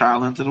bring a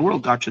child into the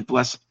world. God should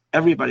bless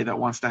everybody that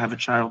wants to have a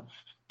child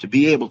to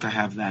be able to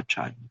have that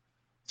child.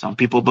 Some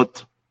people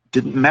but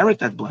didn't merit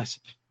that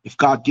blessing. If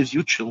God gives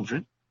you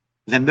children,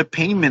 then the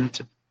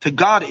payment to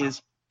God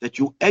is that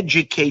you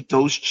educate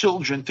those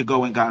children to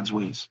go in God's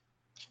ways.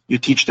 You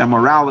teach them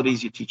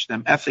moralities, you teach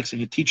them ethics,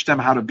 and you teach them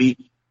how to be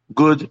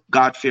good,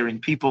 God-fearing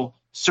people,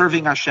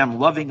 serving Hashem,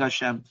 loving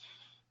Hashem,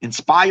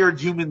 inspired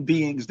human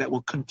beings that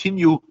will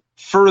continue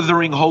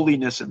furthering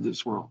holiness in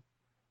this world.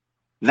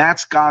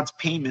 That's God's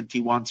payment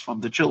he wants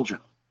from the children.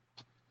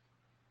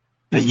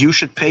 That you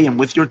should pay him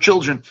with your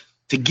children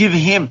to give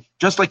him,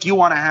 just like you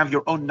want to have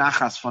your own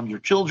nachas from your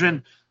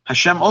children,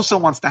 Hashem also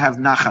wants to have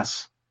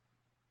nachas,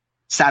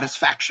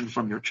 satisfaction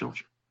from your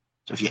children.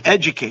 So if you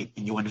educate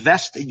and you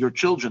invest in your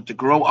children to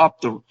grow up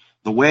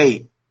the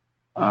way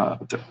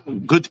the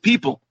good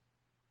people,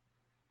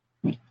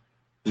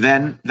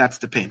 then that's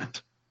the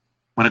payment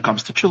when it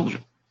comes to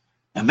children.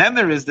 And then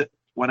there is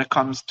when it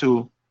comes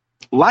to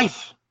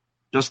life,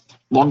 just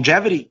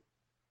longevity.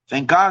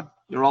 Thank God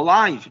you're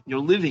alive, you're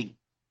living.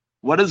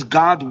 What does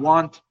God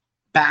want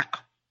back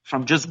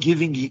from just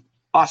giving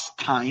us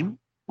time?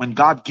 When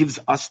God gives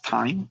us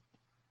time,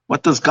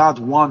 what does God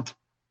want?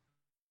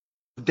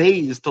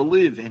 Days to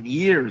live, and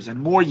years and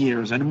more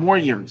years and more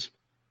years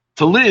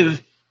to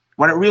live.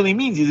 What it really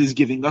means is he's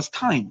giving us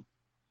time.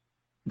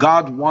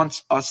 God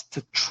wants us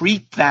to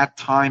treat that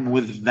time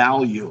with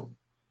value,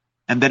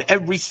 and that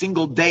every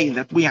single day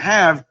that we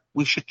have,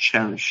 we should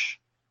cherish,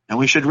 and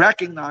we should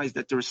recognize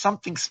that there is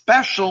something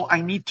special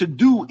I need to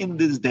do in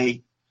this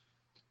day,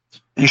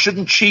 and you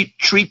shouldn't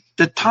treat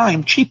the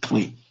time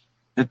cheaply.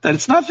 That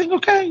it's nothing.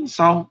 Okay,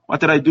 so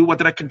what did I do? What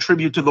did I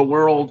contribute to the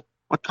world?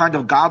 What kind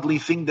of godly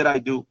thing did I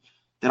do?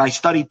 Did I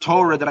study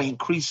Torah? Did I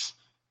increase?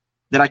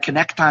 Did I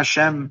connect to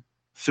Hashem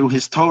through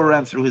his Torah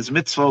and through his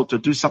mitzvot to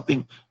do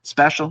something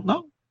special?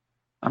 No.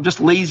 I'm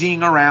just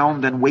lazying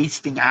around and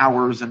wasting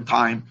hours and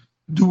time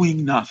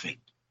doing nothing.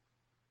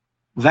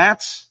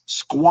 That's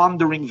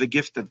squandering the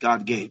gift that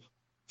God gave.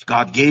 If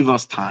God gave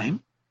us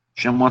time,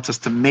 Hashem wants us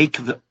to make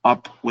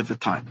up with the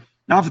time.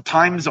 Now the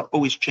times are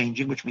always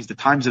changing, which means the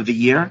times of the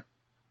year,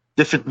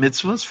 different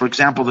mitzvahs. For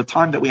example, the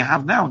time that we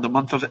have now in the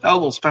month of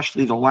Elul,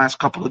 especially the last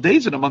couple of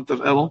days in the month of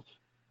Elul,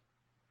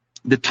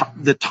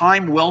 the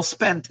time well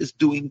spent is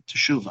doing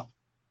teshuvah,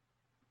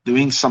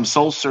 doing some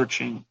soul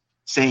searching,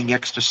 saying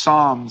extra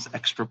psalms,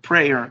 extra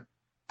prayer,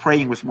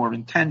 praying with more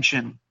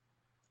intention,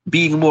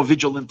 being more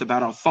vigilant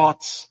about our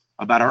thoughts,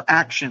 about our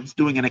actions,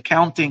 doing an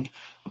accounting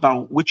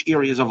about which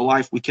areas of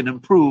life we can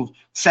improve,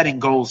 setting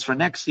goals for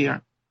next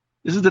year.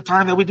 This is the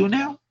time that we do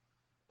now.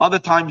 Other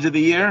times of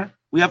the year,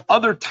 we have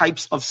other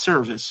types of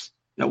service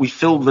that we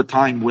fill the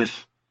time with.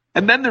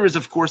 And then there is,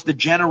 of course, the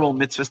general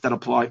mitzvahs that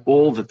apply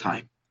all the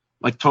time,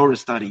 like Torah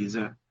study is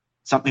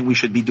something we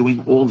should be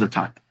doing all the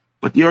time.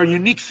 But there are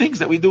unique things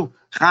that we do.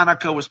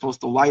 Hanukkah, we're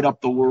supposed to light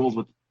up the world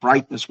with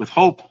brightness, with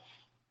hope,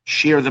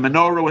 share the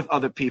menorah with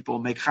other people,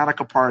 make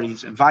Hanukkah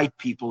parties, invite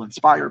people,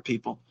 inspire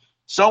people,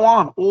 so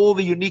on. All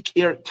the unique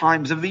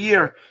times of the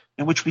year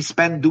in which we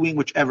spend doing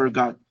whichever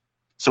God.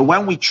 So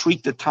when we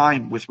treat the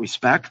time with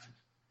respect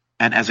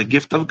and as a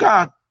gift of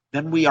God,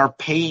 then we are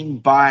paying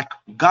back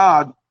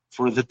God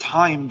for the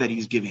time that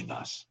he's giving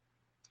us.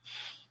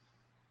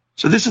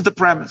 So this is the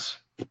premise.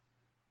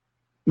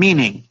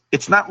 Meaning,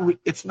 it's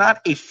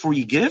not a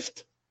free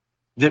gift.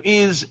 There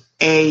is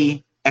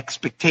a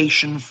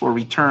expectation for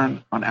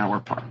return on our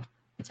part.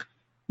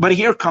 But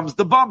here comes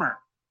the bummer.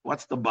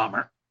 What's the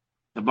bummer?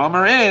 The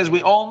bummer is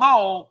we all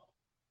know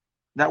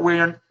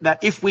that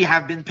if we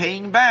have been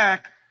paying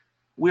back,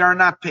 we are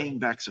not paying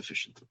back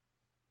sufficiently.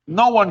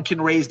 No one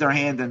can raise their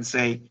hand and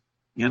say,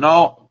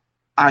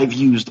 I've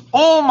used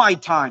all my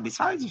time.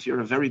 Besides, if you're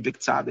a very big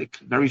tzaddik,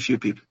 very few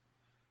people.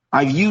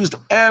 I've used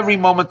every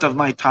moment of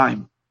my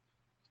time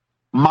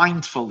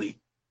mindfully.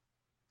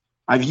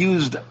 I'm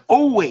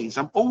always,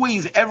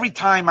 every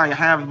time I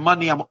have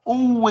money, I'm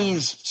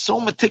always so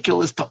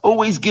meticulous to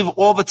always give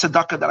all the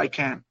tzedakah that I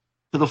can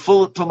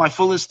to my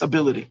fullest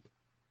ability.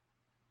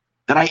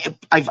 That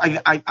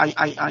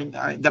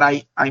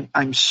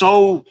I'm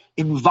so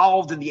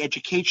involved in the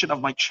education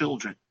of my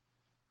children,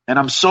 and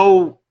I'm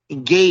so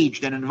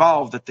engaged and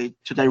involved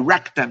to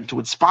direct them, to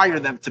inspire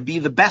them to be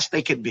the best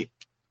they can be,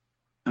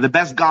 and the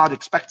best God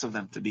expects of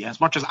them to be, as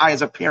much as I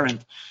as a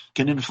parent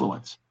can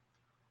influence.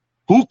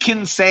 Who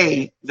can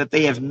say that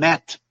they have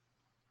met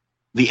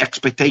the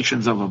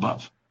expectations of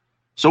above?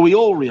 So we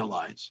all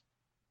realize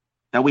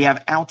that we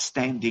have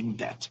outstanding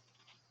debt,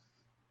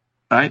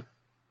 right?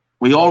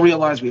 We all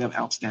realize we have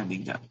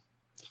outstanding debt.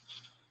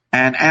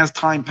 And as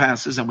time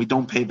passes and we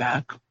don't pay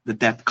back, the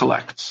debt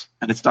collects.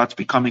 And it starts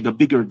becoming a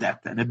bigger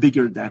debt and a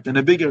bigger debt and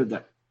a bigger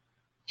debt.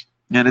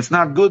 And it's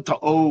not good to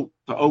owe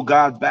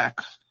God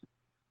back.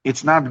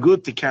 It's not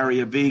good to carry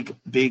a big,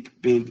 big,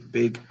 big,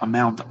 big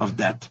amount of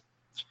debt.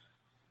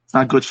 It's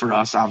not good for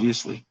us,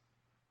 obviously.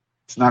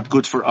 It's not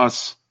good for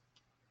us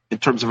in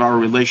terms of our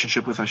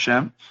relationship with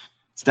Hashem.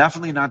 It's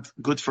definitely not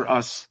good for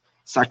us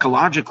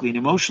psychologically and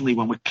emotionally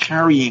when we're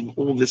carrying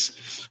all this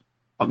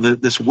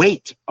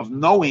weight of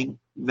knowing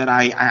that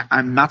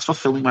I'm not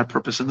fulfilling my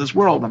purpose in this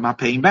world. I'm not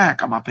paying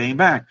back.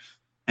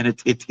 And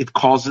it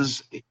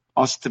causes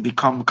us to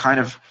become kind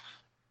of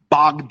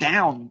bogged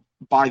down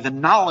by the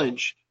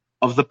knowledge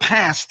of the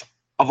past,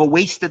 of a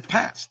wasted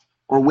past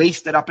or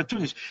wasted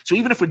opportunities. So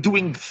even if we're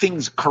doing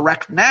things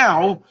correct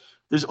now,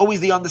 there's always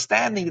the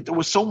understanding that there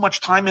was so much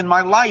time in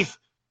my life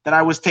that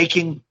I was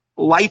taking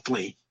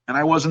lightly and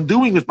I wasn't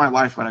doing with my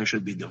life what I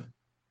should be doing.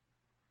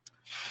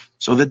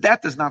 So the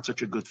debt is not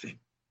such a good thing.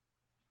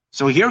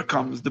 So here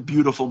comes the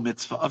beautiful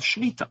mitzvah of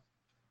Shemitah.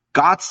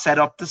 God set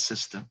up the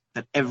system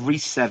that every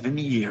 7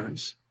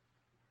 years,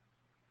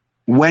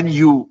 when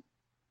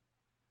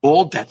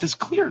all debt is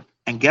cleared.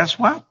 And guess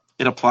what?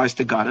 It applies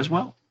to God as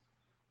well.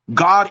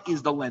 God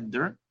is the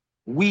lender.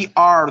 We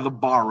are the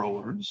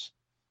borrowers.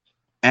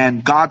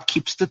 And God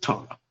keeps the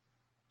Torah.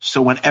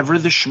 So whenever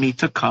the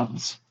Shemitah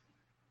comes,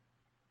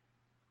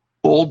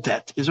 all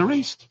debt is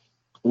erased.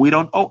 We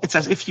don't owe. It's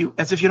as if you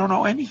don't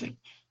owe anything.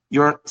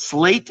 Your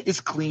slate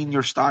is clean.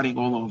 You're starting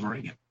all over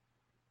again.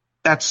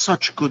 That's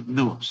such good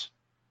news.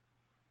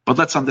 But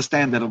let's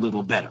understand that a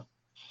little better.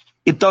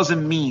 It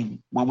doesn't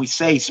mean, when we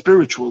say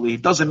spiritually,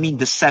 it doesn't mean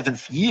the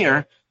 7th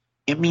year.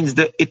 It means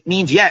the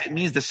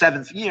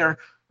 7th year,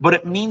 but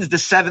it means the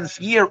 7th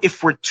year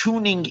if we're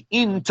tuning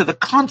into the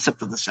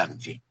concept of the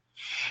 7th year.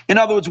 In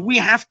other words, we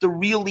have to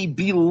really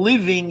be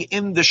living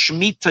in the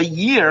Shemitah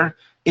year,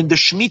 in the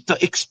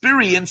Shemitah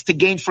experience to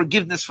gain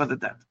forgiveness for the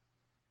debt.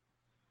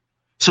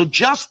 So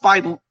just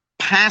by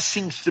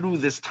passing through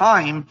this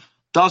time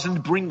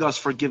doesn't bring us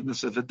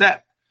forgiveness of the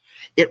debt.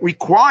 It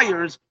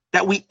requires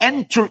that we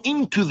enter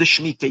into the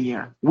Shemitah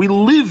year. We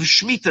live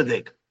Shemitah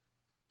dig.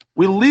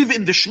 We live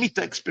in the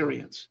Shemitah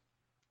experience.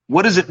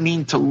 What does it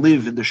mean to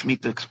live in the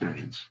Shemitah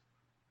experience?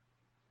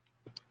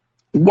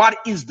 What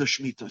is the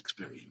Shemitah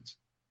experience?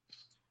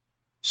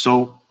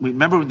 So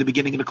remember in the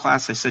beginning of the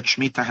class I said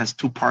Shemitah has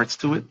 2 parts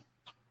to it.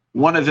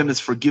 One of them is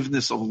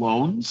forgiveness of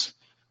loans.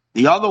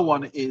 The other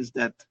one is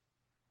that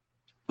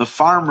the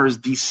farmers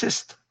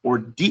desist or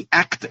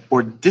deact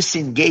or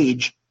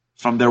disengage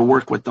from their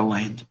work with the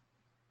land.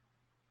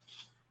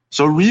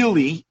 So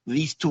really,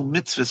 these 2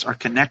 mitzvahs are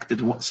connected.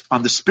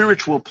 On the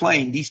spiritual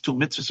plane, these 2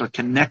 mitzvahs are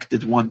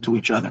connected one to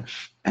each other.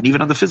 And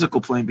even on the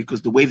physical plane,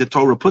 because the way the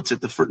Torah puts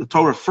it, the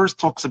Torah first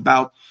talks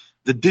about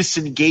the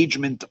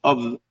disengagement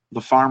of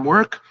the farm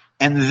work,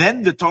 and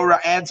then the Torah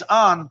adds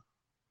on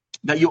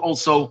that you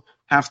also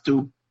have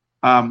to,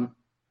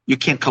 you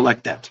can't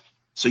collect debt.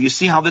 So you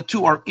see how the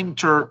 2 are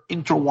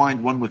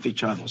intertwined one with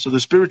each other. So the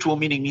spiritual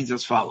meaning means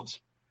as follows.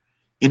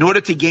 In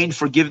order to gain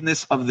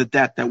forgiveness of the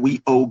debt that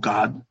we owe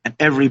God, and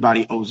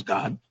everybody owes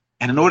God,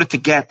 and in order to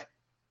get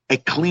a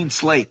clean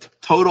slate,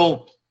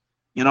 total,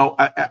 this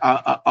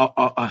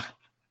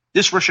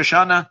Rosh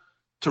Hashanah,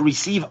 to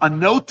receive a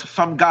note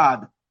from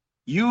God,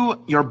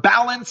 your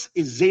balance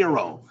is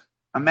 0.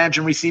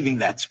 Imagine receiving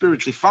that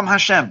spiritually from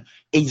Hashem,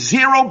 a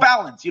 0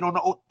 balance. You don't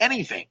owe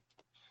anything.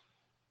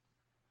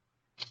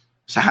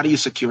 So how do you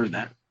secure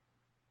that?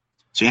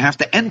 So you have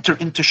to enter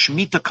into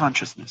Shemitah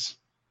consciousness.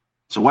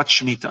 So what's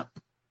Shemitah?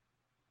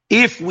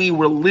 If we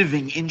were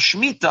living in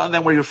Shemitah,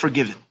 then we're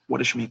forgiven.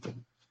 What is Shemitah?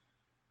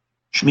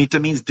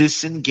 Shemitah means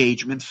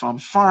disengagement from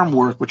farm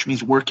work, which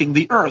means working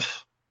the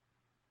earth.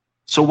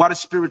 So what does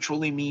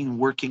spiritually mean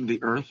working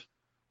the earth?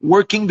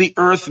 Working the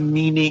earth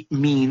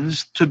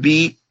means to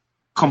be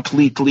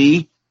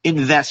completely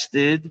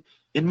invested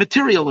in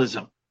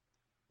materialism.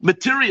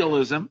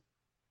 Materialism,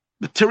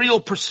 material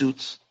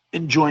pursuits,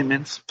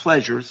 enjoyments,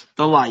 pleasures,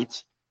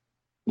 delights,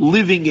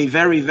 living a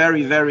very,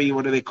 very, very,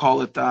 what do they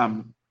call it,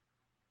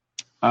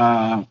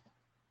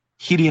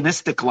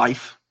 hedonistic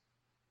life,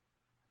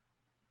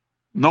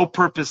 no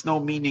purpose, no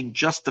meaning,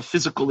 just the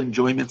physical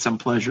enjoyments and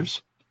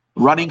pleasures,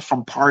 running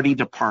from party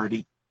to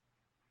party,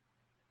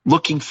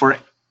 looking for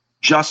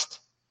just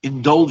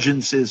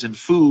indulgences in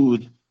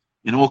food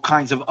and all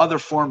kinds of other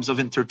forms of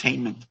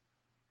entertainment,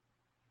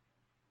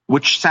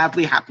 which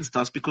sadly happens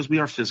to us because we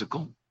are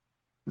physical.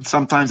 And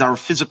sometimes our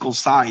physical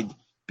side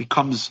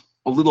becomes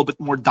a little bit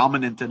more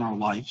dominant in our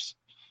lives.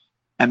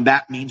 And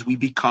that means we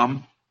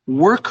become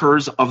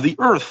workers of the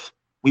earth.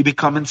 We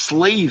become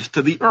enslaved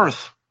to the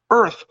earth.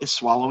 Earth is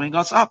swallowing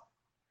us up.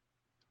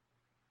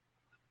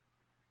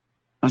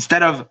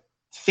 Instead of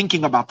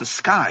thinking about the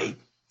sky,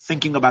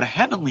 thinking about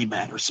heavenly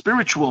matters,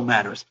 spiritual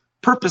matters,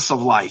 purpose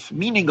of life,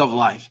 meaning of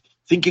life,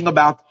 thinking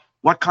about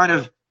what kind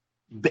of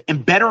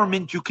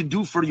betterment you can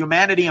do for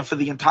humanity and for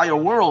the entire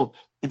world,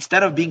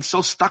 instead of being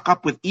so stuck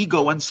up with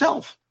ego and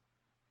self.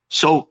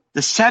 So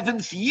the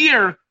 7th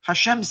year,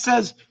 Hashem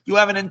says, you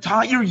have an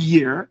entire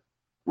year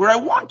where I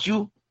want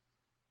you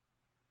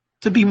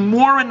to be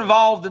more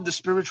involved in the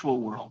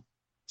spiritual world.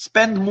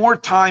 Spend more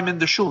time in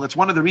the shul. That's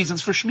one of the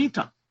reasons for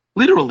Shemitah.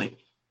 Literally.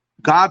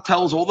 God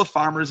tells all the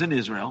farmers in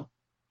Israel,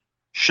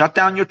 shut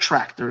down your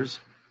tractors,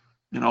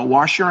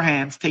 wash your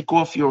hands, take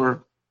off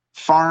your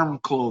farm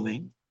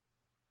clothing,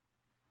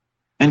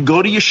 and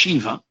go to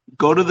yeshiva,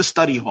 go to the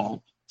study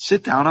hall,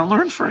 sit down and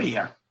learn for a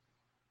year.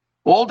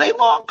 All day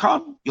long,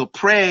 come. You'll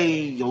pray,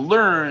 you'll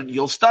learn,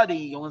 you'll study,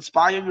 you'll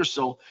inspire your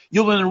soul,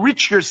 you'll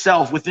enrich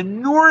yourself with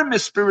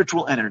enormous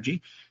spiritual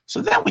energy.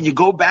 So then when you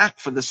go back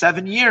for the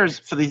 7 years,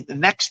 for the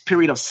next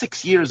period of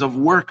 6 years of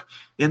work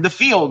in the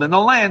field, in the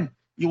land,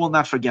 you will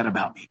not forget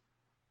about me.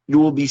 You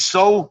will be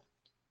so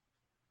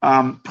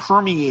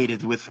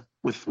permeated with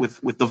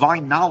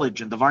divine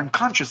knowledge and divine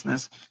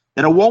consciousness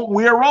that it won't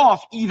wear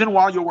off even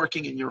while you're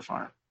working in your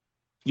farm.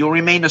 You'll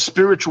remain a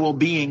spiritual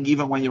being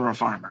even when you're a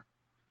farmer.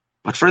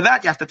 But for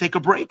that, you have to take a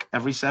break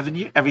every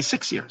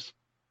 6 years.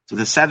 So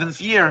the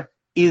 7th year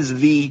is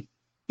the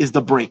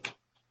break.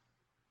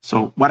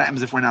 So what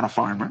happens if we're not a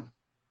farmer?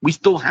 We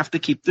still have to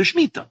keep the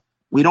Shemitah.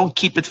 We don't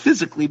keep it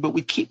physically, but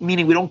we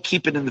don't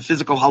keep it in the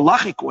physical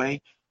halachic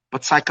way,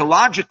 but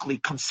psychologically,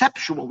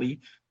 conceptually,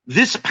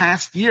 this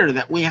past year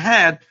that we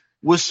had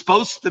was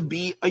supposed to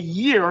be a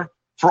year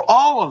for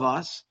all of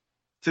us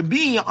to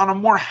be on a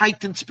more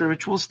heightened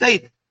spiritual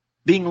state,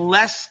 being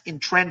less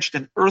entrenched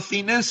in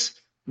earthiness,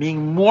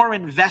 being more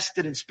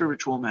invested in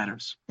spiritual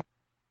matters.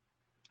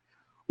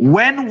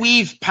 When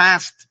we've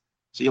passed,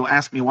 so you'll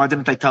ask me, why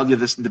didn't I tell you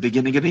this in the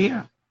beginning of the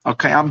year?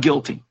 Okay, I'm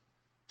guilty.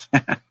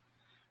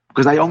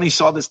 Because I only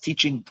saw this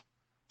teaching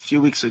a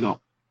few weeks ago.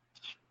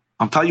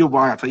 I'll tell you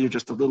why. I'll tell you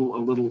just a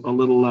little,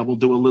 we'll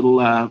do a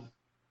little,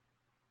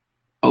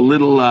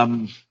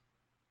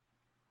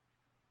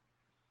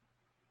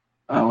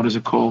 what is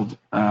it called?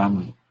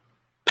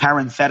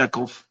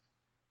 Parenthetical,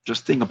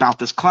 just thing about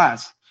this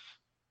class.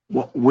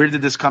 Where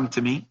did this come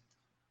to me?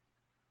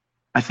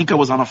 I think I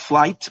was on a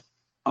flight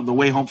on the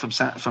way home from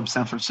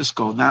San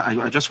Francisco. Now,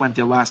 I just went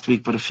there last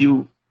week, but a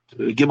few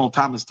Gimel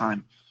Thomas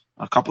time,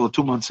 a couple of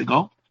 2 months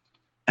ago.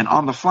 And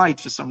on the flight,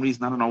 for some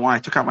reason, I don't know why, I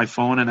took out my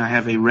phone and I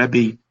have a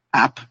Rebbe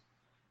app,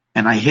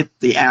 and I hit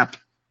the app,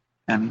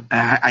 and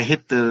I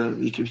hit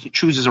it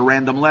chooses a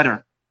random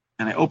letter,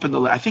 and I opened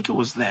I think it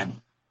was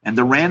then, and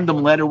the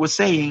random letter was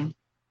saying,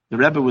 the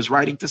Rebbe was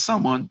writing to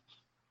someone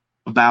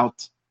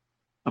about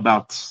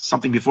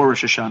something before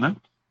Rosh Hashanah,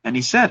 and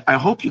he said, I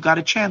hope you got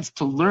a chance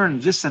to learn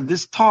this and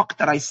this talk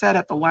that I said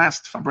at the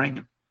last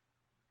Fabrengen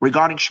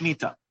regarding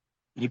Shemitah.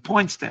 And he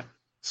points there.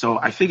 So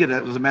I figured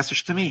that was a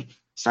message to me.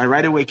 So I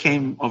right away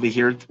came over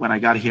here when I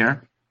got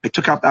here. I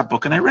took out that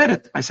book and I read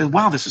it. I said,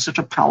 wow, this is such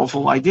a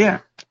powerful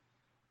idea.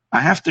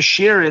 I have to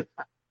share it,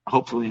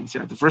 hopefully.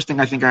 The first thing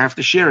I think I have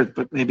to share it,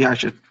 but maybe I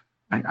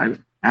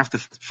have to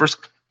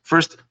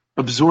first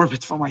absorb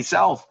it for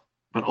myself,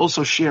 but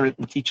also share it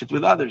and teach it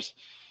with others.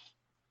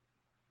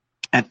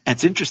 And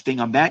it's interesting,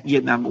 on that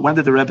year, now, when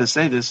did the Rebbe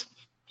say this?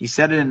 He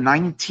said it in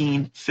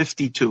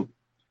 1952.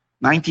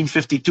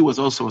 1952 was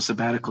also a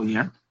sabbatical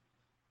year.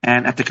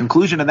 And at the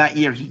conclusion of that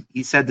year,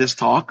 he said this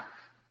talk,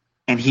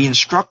 and he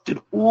instructed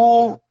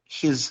all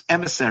his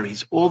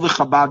emissaries, all the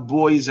Chabad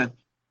boys, and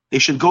they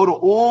should go to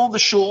all the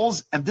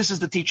shuls, and this is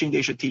the teaching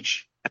they should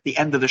teach at the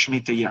end of the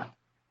Shemitah year.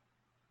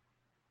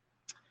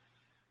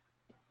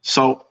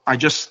 So I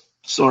just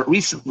saw it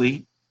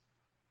recently.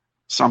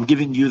 So I'm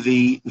giving you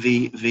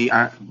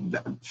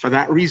for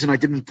that reason, I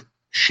didn't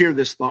share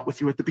this thought with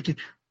you at the beginning.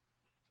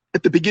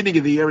 At the beginning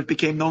of the year, it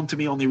became known to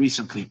me only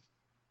recently.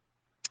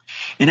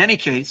 In any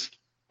case,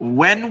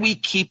 when we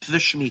keep the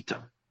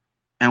Shemitah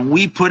and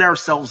we put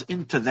ourselves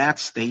into that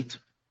state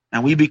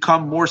and we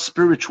become more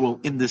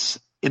spiritual in this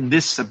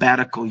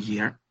sabbatical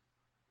year,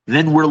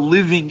 then we're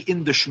living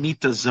in the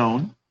Shemitah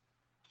zone.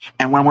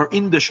 And when we're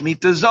in the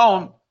Shemitah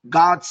zone,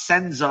 God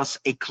sends us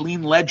a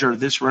clean ledger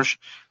this Rosh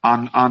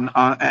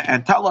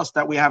and tell us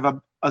that we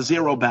have a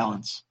zero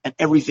balance and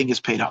everything is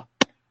paid up.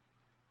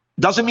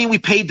 Doesn't mean we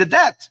paid the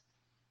debt,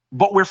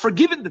 but we're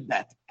forgiven the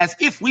debt as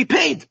if we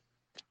paid.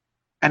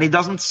 And he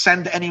doesn't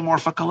send any more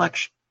for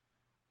collection.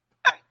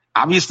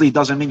 Obviously, it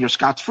doesn't mean you're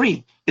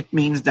scot-free. It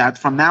means that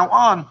from now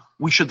on,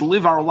 we should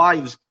live our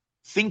lives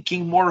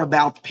thinking more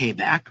about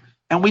payback,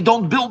 and we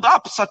don't build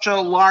up such a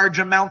large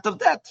amount of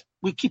debt.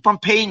 We keep on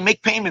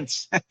make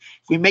payments. If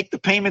we make the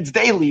payments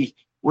daily,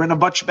 we're in a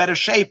much better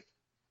shape.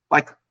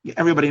 Like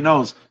everybody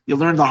knows, you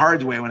learn the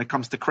hard way when it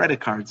comes to credit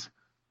cards.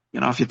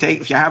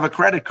 If you have a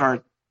credit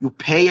card, you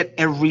pay it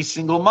every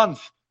single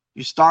month.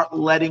 You start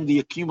letting the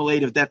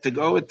accumulative debt to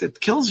go, it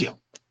kills you.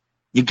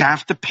 You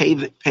have to pay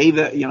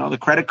the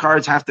credit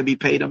cards have to be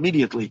paid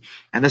immediately.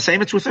 And the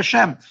same it's with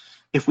Hashem.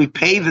 If we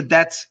pay the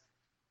debts,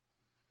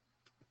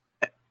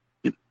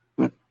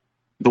 the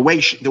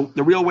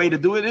real way to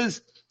do it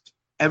is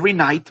every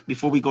night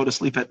before we go to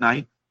sleep at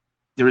night,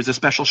 there is a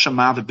special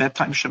Shema, the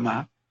bedtime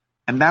Shema,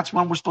 and that's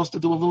when we're supposed to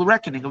do a little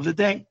reckoning of the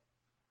day.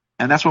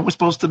 And that's when we're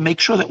supposed to make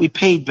sure that we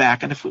paid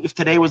back. And if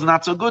today was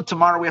not so good,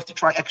 tomorrow we have to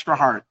try extra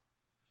hard.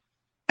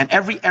 And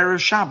every Erev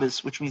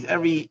Shabbos, which means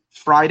every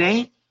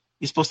Friday,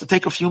 you're supposed to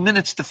take a few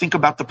minutes to think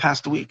about the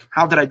past week.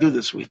 How did I do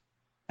this week?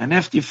 And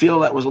if you feel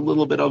that was a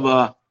little bit of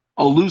a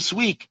loose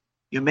week,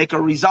 you make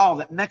a resolve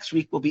that next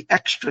week will be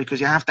extra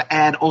because you have to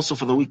add also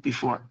for the week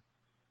before.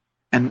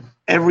 And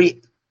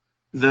every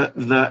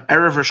the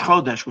Erev Rosh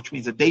Chodesh, which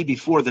means the day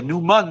before the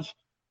new month,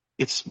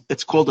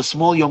 it's called a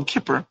small Yom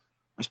Kippur.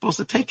 We're supposed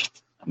to take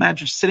it.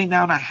 Imagine sitting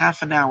down a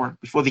half an hour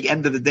before the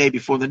end of the day,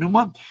 before the new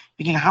month,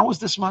 thinking, how was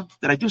this month?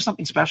 Did I do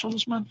something special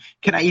this month?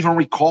 Can I even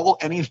recall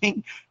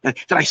anything? Did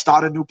I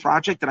start a new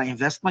project? Did I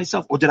invest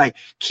myself? Or did I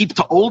keep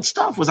to old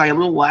stuff? Was I a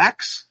little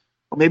lax?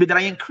 Or maybe did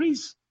I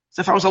increase? So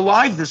if I was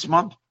alive this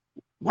month,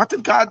 what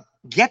did God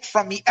get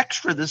from me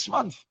extra this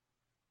month?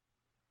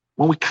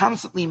 When we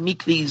constantly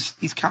make these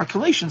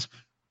calculations,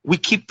 we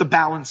keep the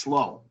balance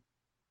low.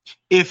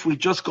 If we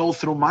just go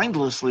through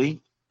mindlessly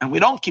and we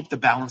don't keep the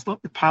balance low,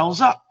 it piles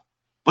up.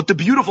 But the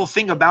beautiful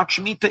thing about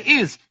Shemitah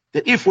is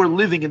that if we're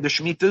living in the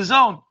Shemitah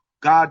zone,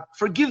 God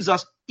forgives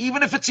us,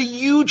 even if it's a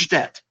huge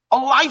debt. A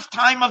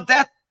lifetime of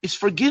debt is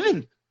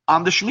forgiven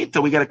on the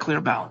Shemitah. We get a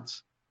clear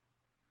balance.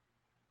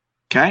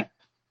 Okay?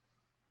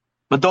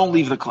 But don't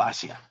leave the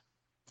class yet.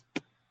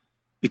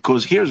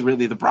 Because here's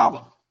really the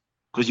problem.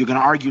 Because you're going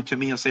to argue to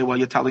me and say, well,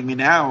 you're telling me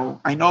now,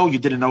 I know you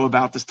didn't know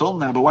about this till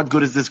now, but what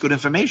good is this good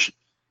information?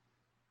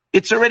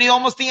 It's already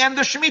almost the end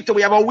of Shemitah.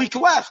 We have a week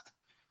left.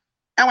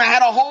 And we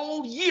had a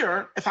whole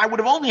year. If I would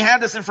have only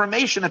had this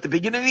information at the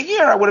beginning of the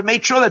year, I would have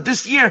made sure that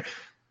this year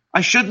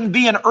I shouldn't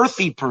be an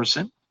earthy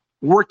person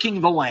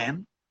working the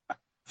land.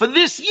 For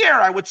this year,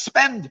 I would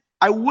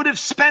have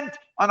spent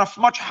on a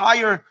much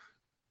higher,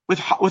 with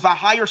a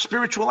higher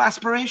spiritual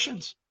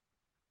aspirations.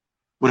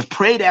 Would have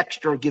prayed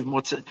extra, give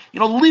more,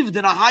 lived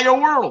in a higher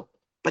world.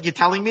 But you're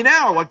telling me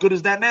now, what good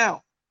is that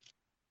now?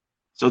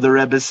 So the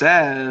Rebbe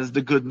says,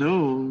 the good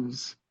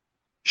news,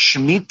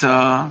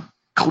 Shemitah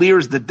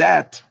clears the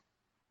debt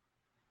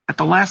at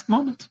the last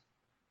moment.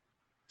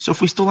 So if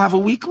we still have a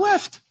week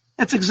left,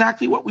 that's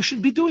exactly what we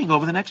should be doing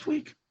over the next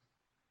week.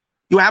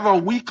 You have a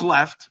week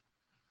left.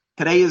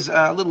 Today is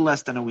a little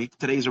less than a week.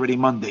 Today is already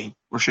Monday.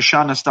 Rosh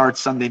Hashanah starts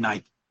Sunday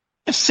night.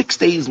 You have 6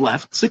 days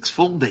left, 6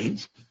 full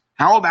days.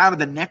 How about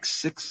the next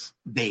 6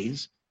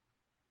 days,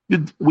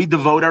 we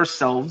devote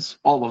ourselves,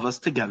 all of us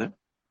together,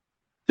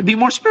 to be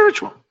more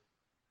spiritual.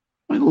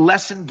 We're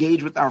less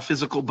engaged with our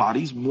physical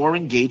bodies, more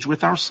engaged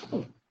with our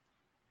soul.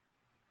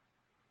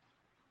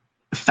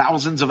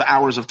 Thousands of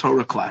hours of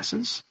Torah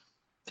classes.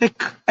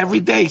 Take every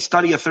day,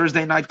 study a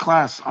Thursday night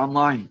class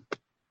online.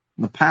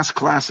 In the past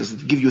classes,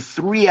 give you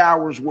 3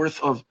 hours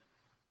worth of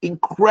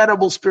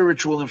incredible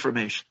spiritual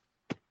information.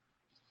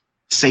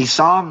 Say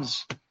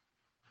Psalms.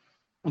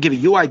 I'm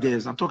giving you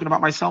ideas. I'm talking about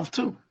myself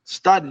too.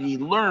 Study,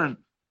 learn.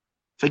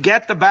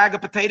 Forget the bag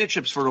of potato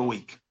chips for a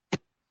week.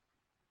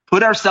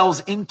 Put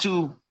ourselves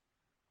into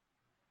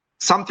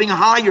something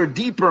higher,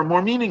 deeper,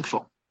 more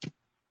meaningful.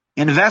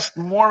 Invest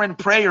more in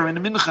prayer in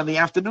the mincha, the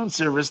afternoon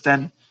service,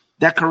 than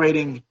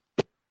decorating,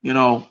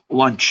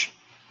 lunch.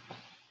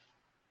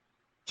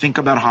 Think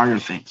about higher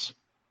things.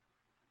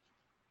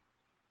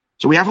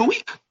 So we have a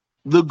week.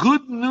 The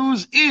good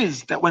news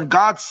is that when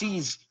God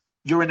sees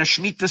you're in a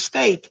Shemitah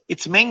state,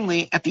 it's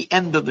mainly at the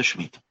end of the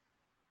Shemitah.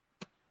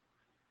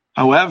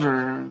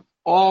 However,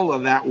 all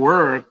of that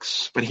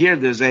works, but here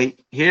there's a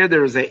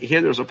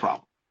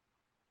problem.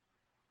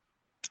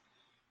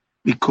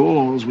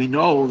 Because we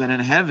know that in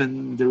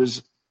heaven there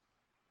is,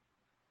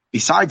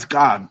 besides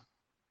God,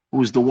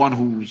 who is the one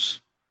who's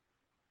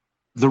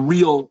the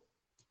real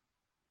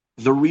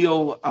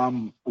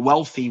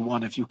wealthy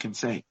one, if you can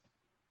say,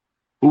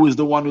 who is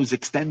the one who's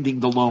extending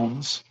the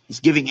loans, he's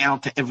giving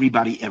out to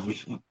everybody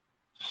everything.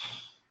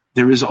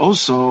 There is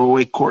also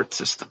a court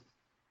system.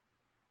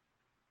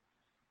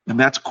 And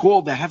that's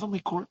called the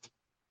heavenly court.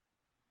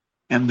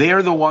 And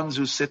they're the ones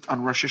who sit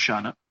on Rosh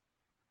Hashanah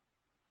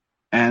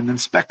and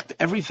inspect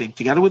everything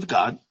together with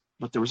God,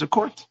 but there is a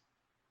court.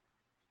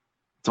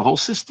 It's a whole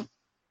system.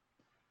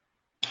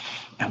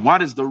 And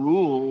what is the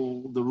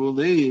rule? The rule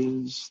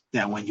is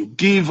that when you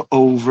give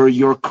over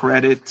your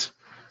credit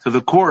to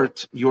the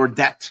court, your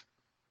debt,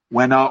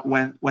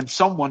 when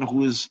someone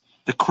who is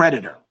the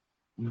creditor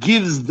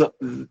gives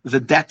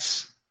the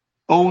debts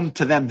owned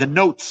to them, the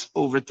notes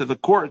over to the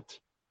court,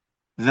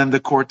 then the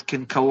court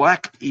can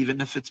collect even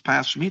if it's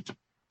past Shemitah.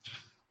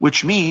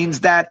 Which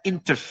means that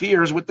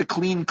interferes with the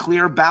clean,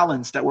 clear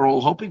balance that we're all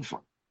hoping for.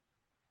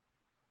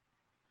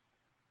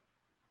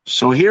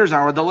 So here's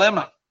our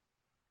dilemma.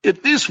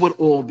 If this would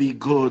all be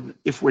good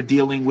if we're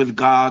dealing with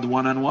God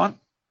one-on-one,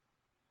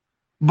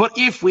 but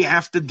if we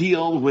have to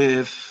deal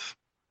with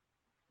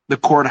the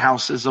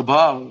courthouses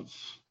above,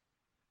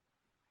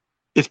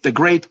 if the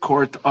great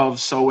court of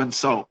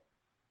so-and-so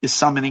is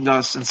summoning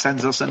us and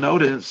sends us a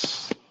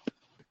notice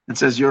and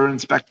says you're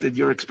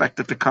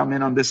expected to come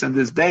in on this and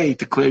this day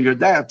to clear your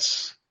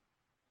debts,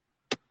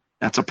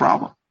 that's a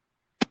problem.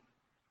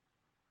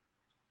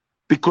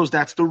 Because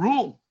that's the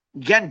rule.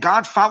 Again,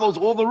 God follows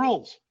all the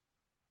rules.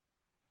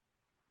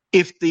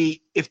 If the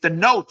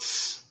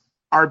notes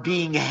are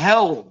being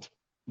held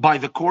by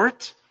the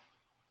court,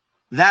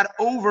 that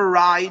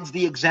overrides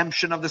the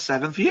exemption of the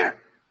 7th year.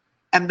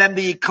 And then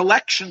the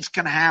collections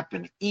can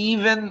happen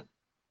even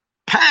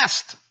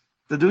past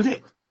the due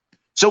date.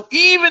 So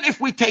even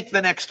if we take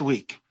the next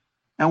week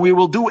and we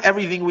will do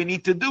everything we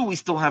need to do, we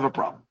still have a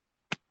problem.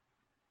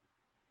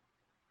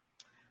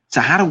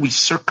 So how do we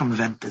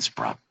circumvent this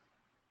problem?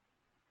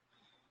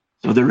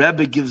 So the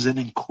Rebbe gives an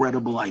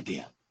incredible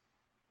idea.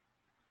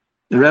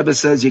 The Rebbe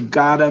says you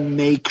gotta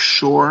make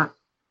sure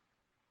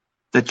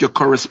that your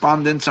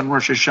correspondence on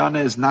Rosh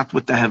Hashanah is not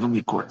with the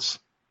heavenly courts.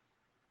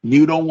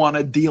 You don't want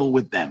to deal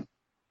with them.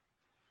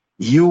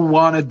 You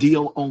want to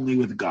deal only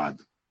with God.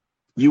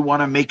 You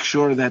want to make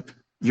sure that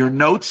your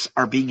notes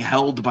are being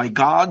held by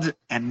God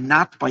and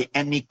not by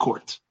any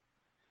court.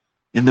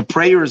 In the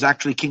prayers,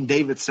 actually, King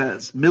David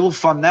says,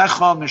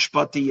 Milfanecha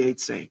mishpati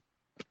yetze.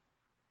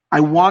 I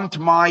want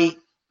my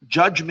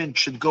judgment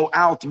should go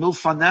out,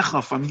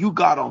 milfanecha, from you,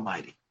 God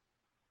Almighty.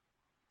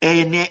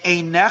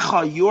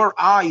 Einecha, your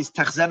eyes,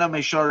 techzena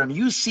mesharim.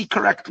 You see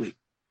correctly.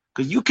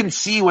 Because you can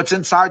see what's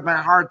inside my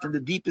heart and the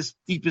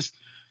deepest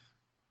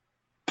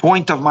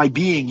point of my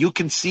being. You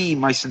can see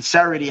my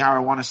sincerity, how I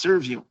want to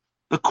serve you.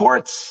 The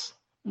courts,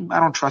 I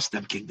don't trust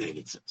them, King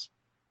David says.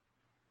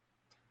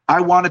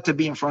 I want it to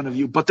be in front of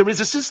you, but there is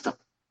a system.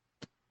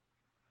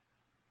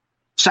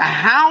 So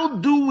how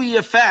do we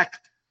affect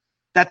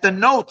that the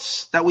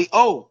notes that we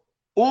owe,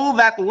 all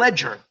that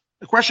ledger,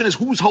 the question is,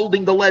 who's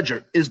holding the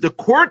ledger? Is the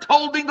court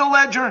holding the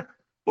ledger,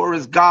 or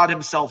is God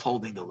himself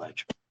holding the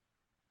ledger?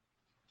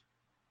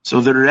 So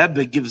the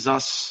Rebbe gives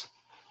us,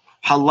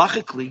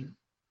 halachically,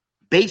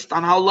 based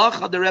on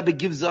halacha, the Rebbe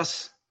gives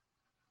us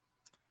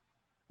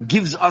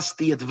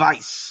the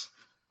advice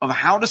of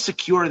how to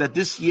secure that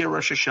this year,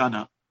 Rosh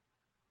Hashanah,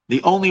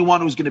 the only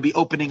one who's going to be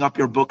opening up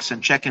your books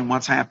and checking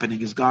what's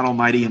happening is God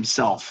Almighty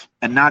himself,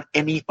 and not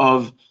any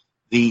of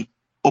the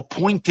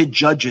appointed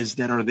judges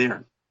that are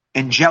there,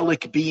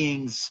 angelic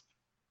beings,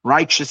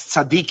 righteous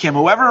tzaddikim,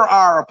 whoever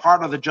are a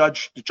part of the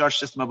judge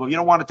system above. You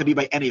don't want it to be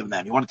by any of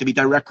them. You want it to be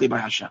directly by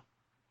Hashem.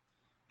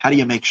 How do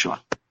you make sure?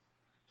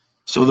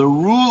 So the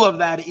rule of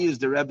that is,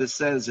 the Rebbe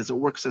says, it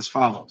works as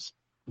follows.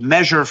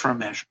 Measure for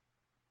measure.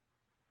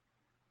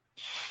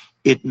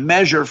 It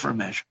measure for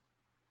measure.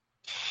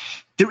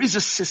 There is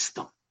a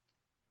system.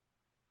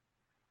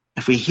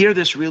 If we hear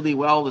this really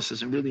well, this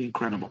is really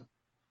incredible.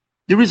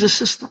 There is a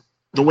system.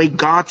 The way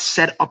God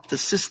set up the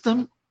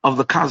system of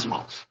the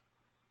cosmos.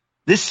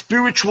 This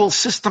spiritual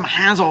system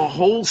has a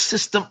whole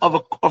system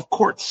of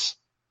courts.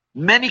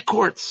 Many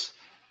courts.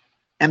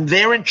 And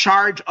they're in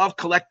charge of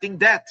collecting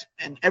debt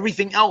and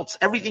everything else.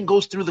 Everything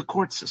goes through the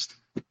court system.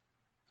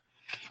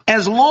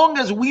 As long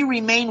as we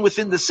remain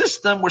within the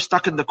system, we're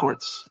stuck in the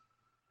courts.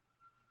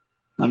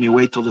 Let me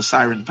wait till the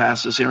siren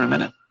passes here a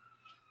minute.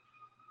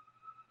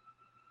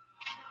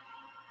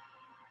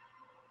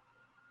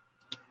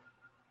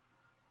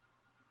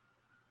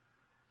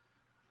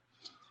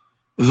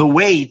 The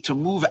way to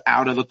move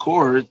out of the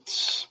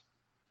courts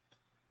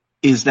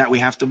is that we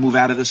have to move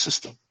out of the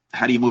system.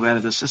 How do you move out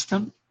of the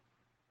system?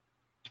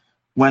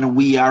 When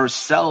we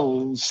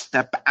ourselves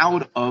step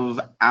out of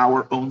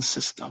our own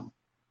system.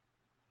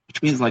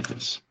 Which means like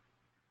this.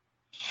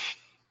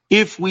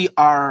 If we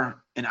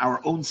are in our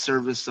own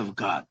service of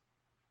God,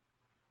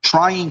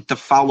 trying to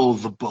follow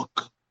the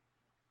book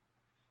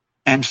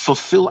and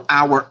fulfill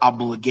our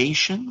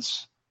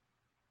obligations,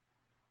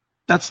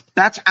 that's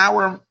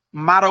our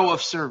motto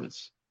of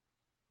service.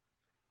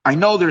 I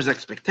know there's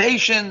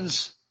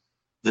expectations,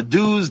 the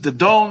do's, the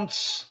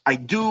don'ts. I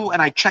do,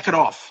 and I check it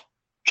off.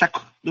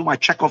 Do my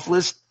check-off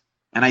list,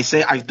 and I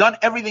say, I've done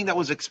everything that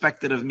was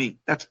expected of me.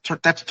 That's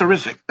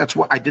terrific. That's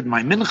what I did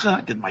my mincha,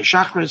 I did my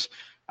chakras,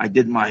 I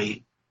did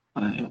my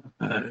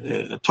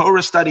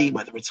Torah study,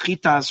 whether it's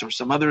Chitas or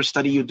some other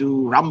study you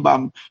do,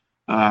 Rambam,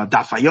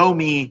 Daf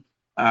Yomi,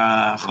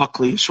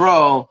 Chokli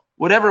Yisrael,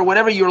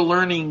 whatever your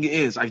learning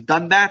is. I've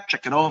done that,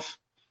 check it off.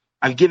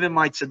 I've given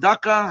my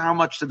tzedakah. How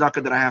much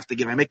tzedakah did I have to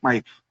give?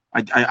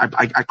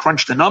 I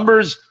crunch the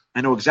numbers.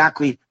 I know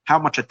exactly how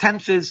much a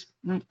tenth is.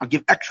 I'll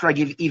give extra. I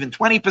give even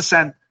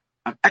 20%.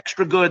 I'm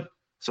extra good.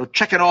 So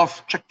check it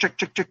off.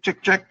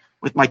 Check.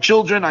 With my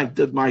children, I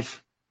did my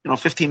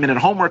 15-minute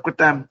homework with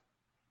them.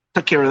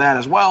 Took care of that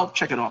as well.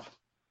 Check it off.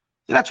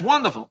 So that's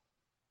wonderful.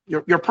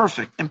 You're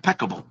perfect,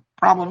 impeccable.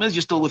 Problem is,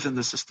 you're still within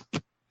the system.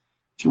 If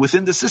you're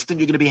within the system,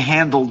 you're going to be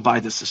handled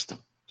by the system.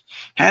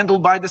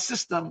 Handled by the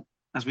system,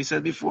 as we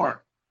said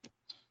before.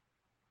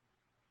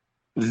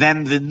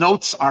 Then the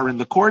notes are in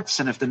the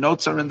courts, and if the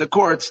notes are in the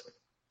courts,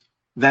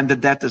 then the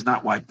debt is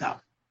not wiped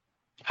out.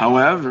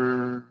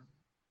 However,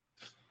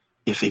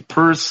 if a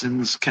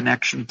person's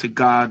connection to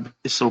God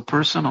is so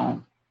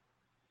personal,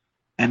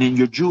 and in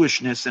your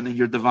Jewishness and in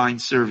your divine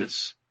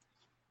service,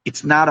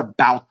 it's not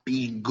about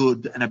being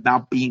good and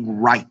about being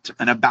right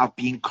and about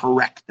being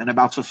correct and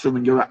about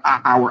fulfilling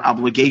our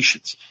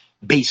obligations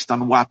based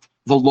on what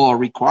the law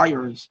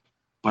requires.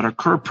 But a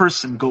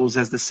person goes,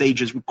 as the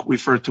sages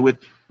refer to it,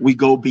 we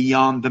go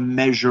beyond the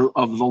measure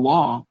of the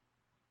law,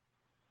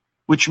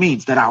 which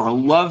means that our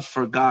love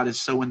for God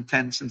is so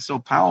intense and so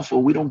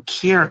powerful, we don't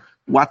care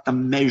what the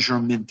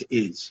measurement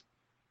is.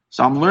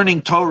 So I'm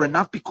learning Torah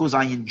not because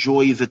I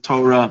enjoy the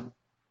Torah,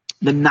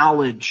 the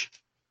knowledge,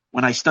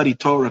 when I study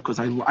Torah, because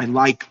I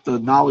like the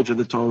knowledge of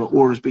the Torah,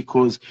 or is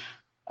because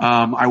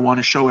I want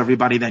to show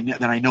everybody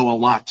that I know a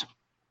lot,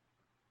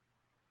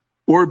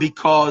 or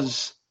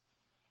because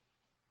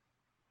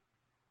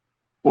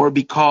or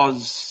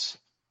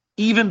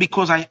even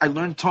because I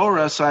learned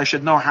Torah, so I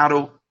should know how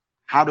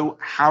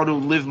to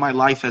live my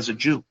life as a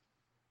Jew.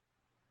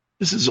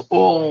 This is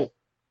all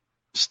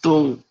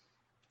still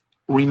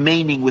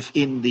remaining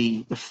within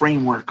the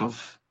framework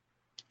of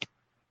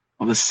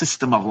the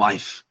system of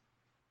life.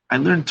 I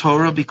learned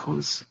Torah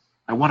because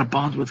I want to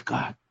bond with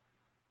God.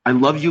 I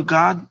love you,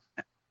 God.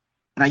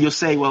 And you'll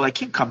say, well, I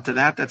can't come to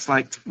that. That's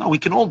like, no, we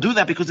can all do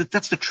that because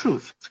that's the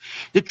truth.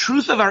 The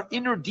truth of our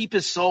inner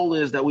deepest soul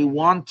is that we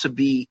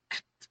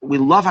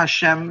love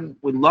Hashem,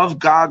 we love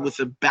God with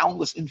a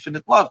boundless,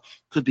 infinite love.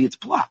 Could be its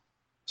plot.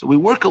 So we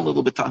work a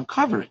little bit to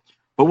uncover it.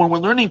 But when we're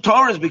learning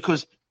Torah, is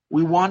because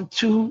we want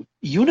to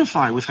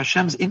unify with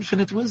Hashem's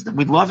infinite wisdom.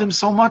 We love Him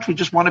so much. We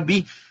just want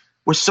to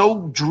we're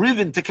so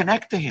driven to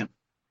connect to Him.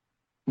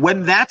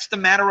 When that's the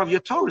matter of your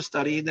Torah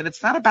study, then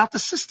it's not about the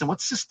system.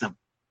 What system?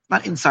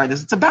 Not inside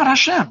us. It's about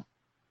Hashem.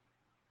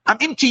 I'm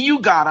into you,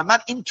 God. I'm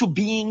not into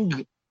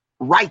being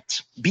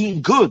right,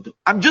 being good.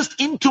 I'm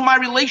just into my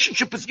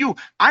relationship with you.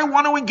 I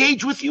want to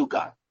engage with you,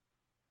 God.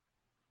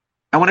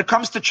 And when it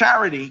comes to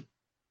charity,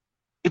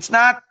 it's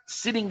not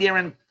sitting there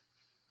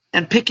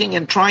and picking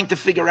and trying to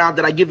figure out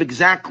that I give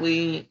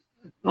exactly,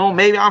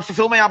 maybe I'll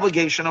fulfill my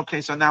obligation.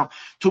 Okay, so now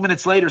 2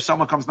 minutes later,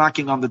 someone comes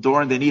knocking on the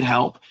door and they need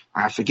help.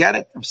 I forget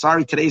it. I'm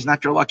sorry, today's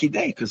not your lucky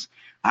day because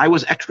I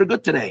was extra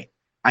good today.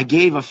 I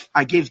gave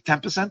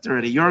 10%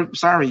 already. You're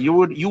sorry. You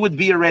would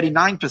be already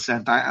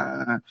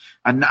 9%.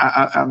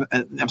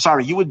 I'm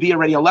sorry. You would be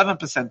already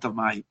 11%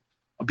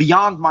 of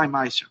beyond my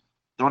miser.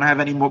 Don't have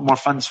any more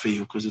funds for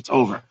you because it's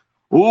over.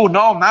 Oh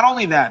no! Not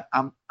only that.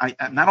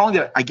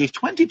 I gave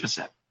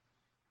 20%.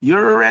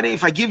 You're already.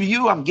 If I give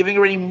you, I'm giving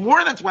already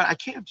more than 20. I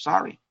can't.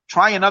 Sorry.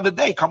 Try another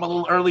day. Come a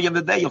little early in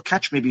the day. You'll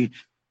catch me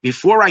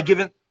before I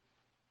give it.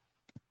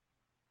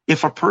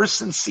 If a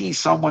person sees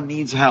someone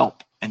needs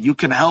help, and you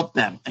can help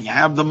them, and you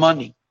have the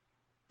money,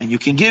 and you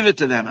can give it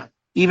to them,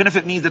 even if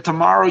it means that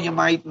tomorrow you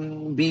might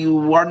be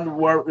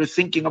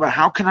thinking about,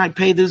 how can I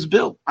pay this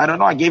bill? I don't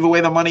know, I gave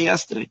away the money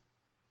yesterday.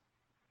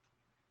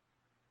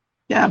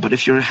 Yeah, but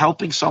if you're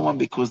helping someone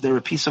because they're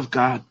a piece of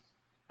God,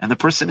 and the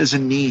person is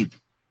in need,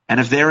 and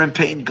if they're in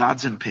pain,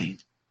 God's in pain,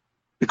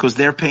 because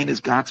their pain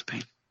is God's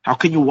pain. How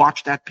can you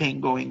watch that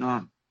pain going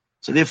on?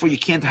 So therefore you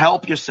can't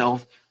help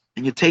yourself,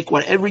 and you take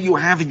whatever you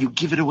have and you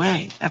give it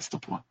away. That's the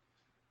point.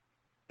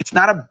 It's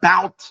not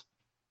about,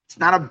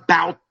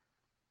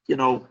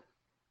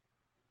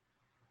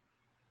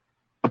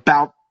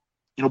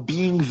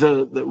 being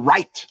the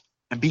right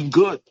and being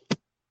good.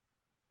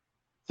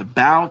 It's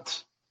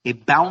about a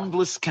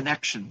boundless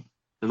connection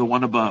to the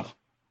one above,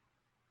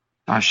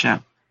 to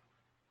Hashem.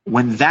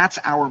 When that's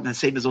the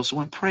same is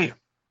also in prayer.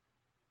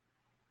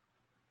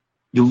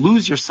 You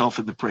lose yourself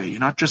in the prayer. You're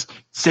not just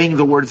saying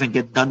the words and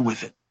get done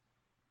with it.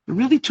 You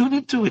really tune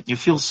into it. You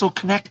feel so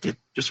connected.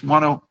 Just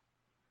want to,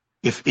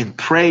 if in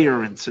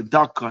prayer and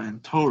tzedakah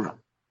and Torah,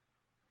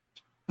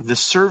 the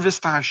service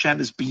to Hashem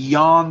is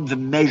beyond the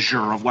measure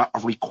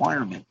of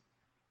requirement,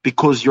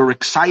 because you're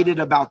excited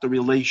about the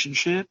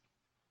relationship,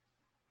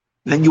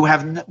 then you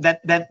have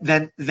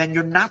then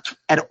you're not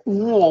at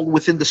all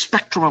within the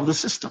spectrum of the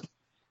system.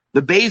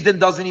 The Beis Din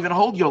doesn't even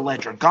hold your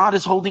ledger. God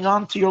is holding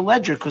on to your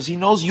ledger because He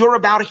knows you're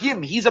about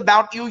Him. He's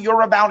about you.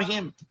 You're about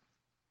Him.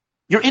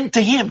 You're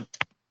into Him.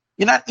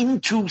 You're not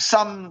into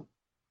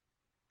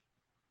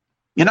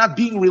You're not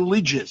being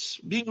religious.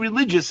 Being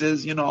religious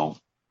is,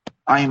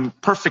 I am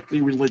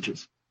perfectly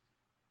religious.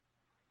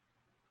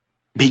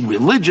 Being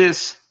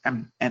religious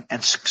and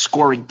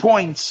scoring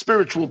points,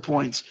 spiritual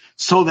points,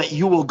 so that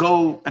you will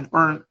go and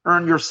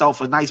earn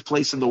yourself a nice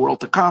place in the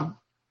world to come.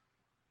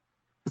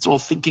 It's all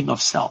thinking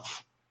of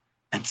self.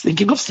 And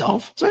thinking of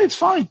self, so it's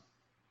fine.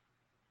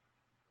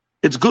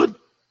 It's good.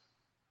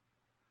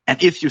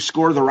 And if you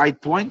score the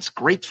right points,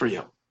 great for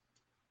you.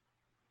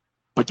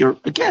 But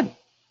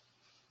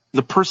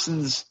the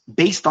person's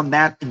based on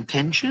that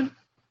intention,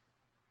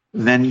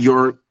 then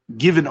you're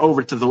given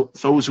over to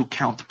those who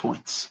count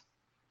points.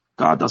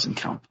 God doesn't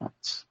count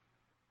points.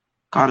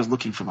 God is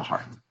looking for the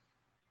heart.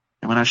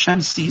 And when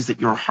Hashem sees that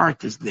your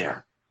heart is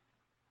there,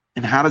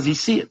 and how does He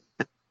see it?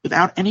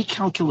 Without any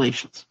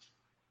calculations.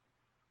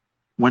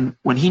 When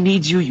He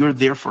needs you, you're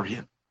there for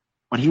Him.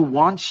 When He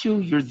wants you,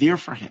 you're there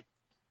for Him.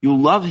 You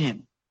love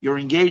Him. You're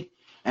engaged.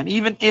 And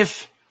even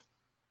if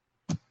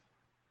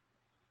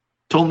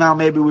till now,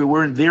 maybe we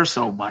weren't there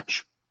so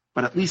much,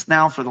 but at least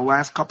now for the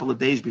last couple of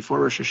days before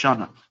Rosh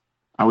Hashanah,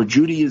 our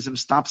Judaism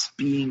stops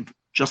being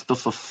just to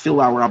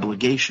fulfill our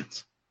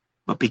obligations,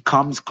 but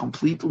becomes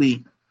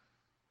completely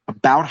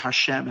about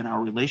Hashem and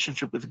our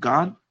relationship with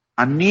God.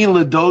 Ani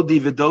ledodi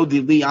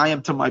v'dodi li, I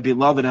am to my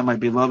beloved and my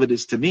beloved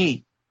is to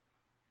me.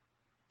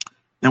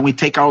 Then we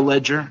take our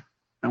ledger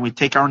and we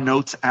take our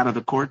notes out of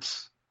the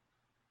courts,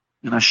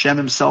 and Hashem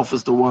Himself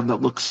is the one that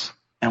looks.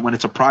 And when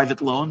it's a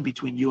private loan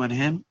between you and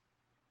Him,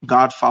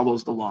 God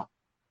follows the law.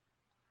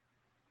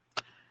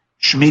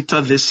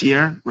 Shemitah this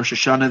year, Rosh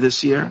Hashanah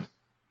this year,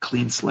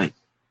 clean slate.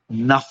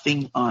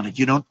 Nothing on it.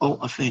 You don't owe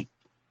a thing.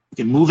 You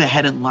can move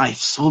ahead in life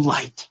so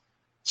light,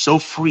 so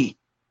free,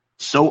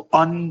 so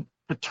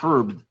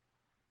unperturbed,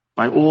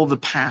 by all the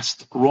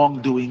past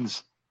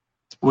wrongdoings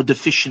or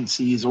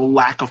deficiencies or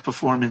lack of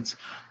performance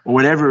or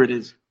whatever it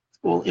is. It's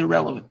all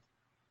irrelevant.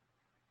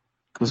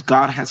 Because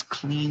God has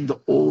cleaned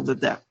all the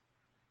debt.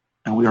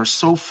 And we are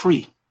so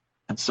free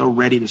and so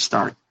ready to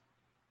start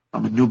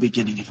from a new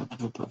beginning from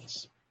a new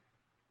place.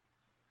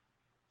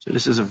 So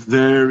this is a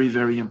very,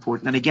 very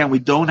important. And again, we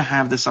don't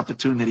have this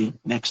opportunity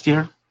next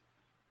year.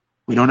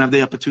 We don't have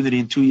the opportunity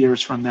in 2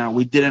 years from now.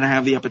 We didn't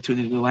have the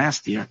opportunity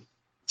last year.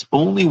 It's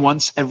only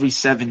once every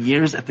 7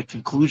 years at the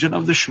conclusion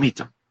of the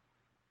Shemitah.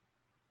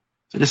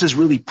 So this is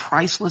really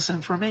priceless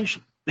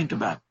information. Think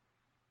about it.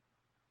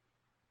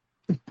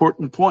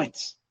 Important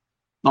points.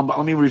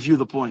 Let me review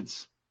the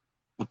points.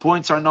 The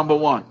points are: number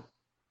one,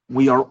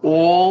 we are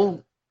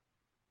all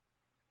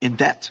in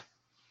debt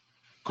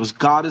because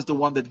God is the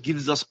one that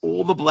gives us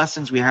all the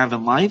blessings we have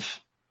in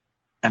life,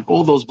 and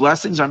all those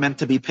blessings are meant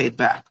to be paid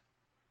back.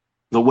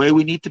 The way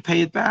we need to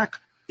pay it back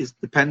is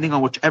depending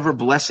on whichever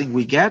blessing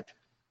we get.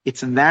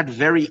 It's in that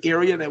very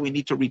area that we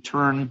need to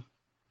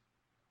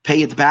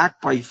pay it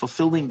back by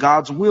fulfilling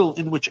God's will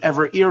in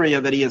whichever area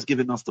that He has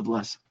given us the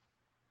blessing.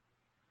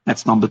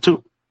 That's number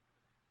two.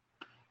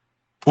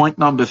 Point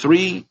number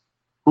three,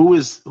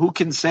 who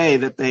can say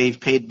that they've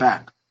paid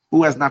back?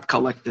 Who has not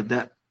collected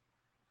debt?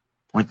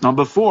 Point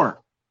number four,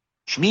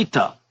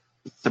 Shemitah,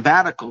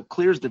 sabbatical,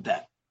 clears the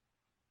debt.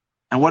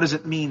 And what does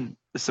it mean,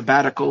 the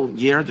sabbatical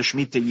year, the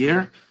Shemitah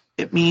year?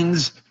 It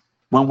means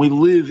when we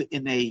live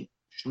in a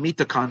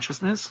Shemitah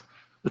consciousness,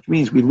 which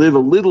means we live a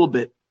little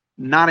bit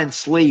not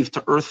enslaved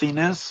to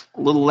earthiness,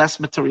 a little less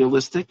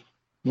materialistic,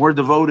 more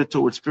devoted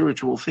towards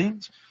spiritual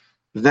things,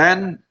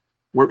 then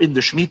we're in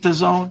the Shemitah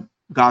zone.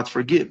 God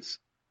forgives.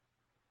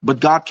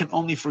 But God can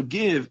only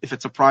forgive if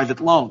it's a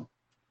private loan.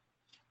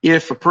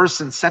 If a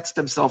person sets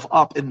themselves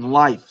up in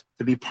life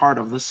to be part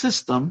of the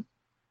system,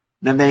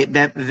 then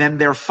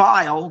their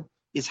file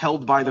is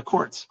held by the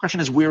courts. The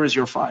question is, where is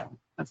your file?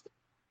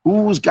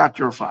 Who's got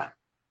your file?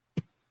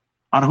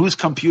 On whose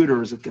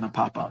computer is it going to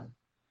pop up?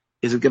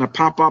 Is it going to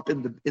pop up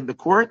in the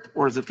court,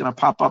 or is it going to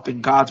pop up in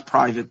God's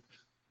private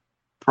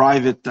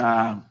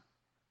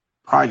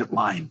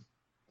line?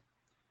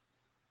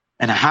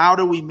 And how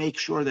do we make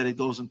sure that it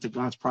goes into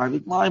God's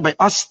private line? By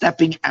us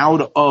stepping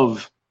out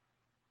of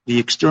the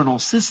external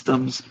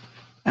systems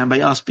and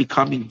by us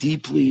becoming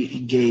deeply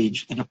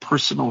engaged in a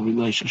personal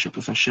relationship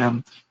with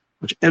Hashem,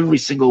 which every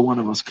single one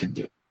of us can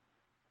do.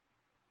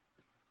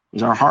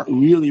 Is our heart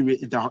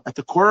really, at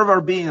the core of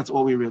our being, that's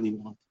all we really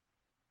want.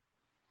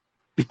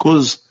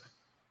 Because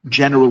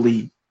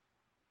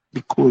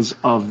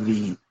of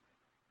the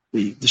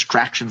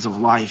distractions of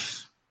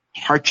life,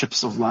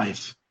 hardships of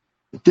life,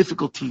 the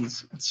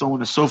difficulties, and so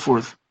on and so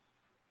forth,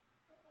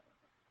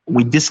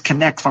 we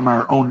disconnect from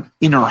our own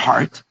inner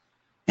heart.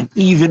 And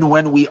even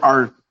when we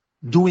are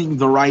doing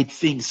the right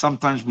thing,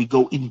 sometimes we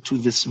go into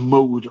this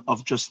mode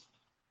of just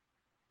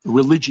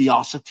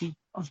religiosity,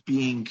 of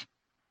being,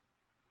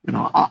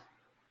 I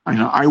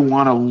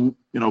want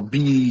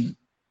to,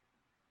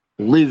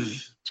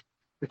 live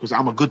because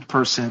I'm a good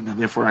person and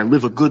therefore I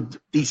live a good,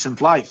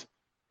 decent life.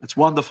 It's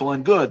wonderful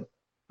and good.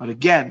 But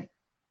again,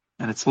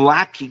 and it's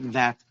lacking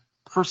that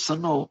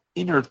personal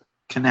inner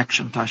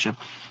connection to Hashem.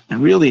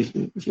 And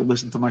really, if you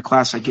listen to my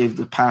class I gave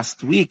the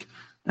past week,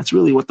 that's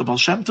really what the Baal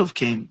Shem Tov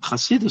came,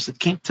 Chassidus, it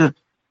came to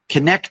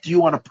connect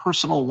you on a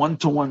personal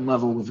one-to-one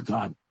level with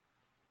God.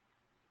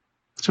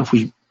 So if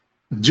we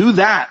do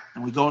that,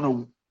 and we go on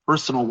a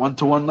personal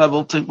one-to-one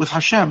level with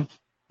Hashem,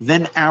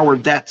 then our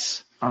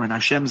debts are in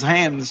Hashem's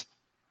hands,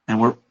 and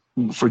we're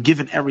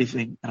forgiven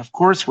everything. And of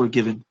course, we're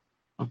given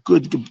a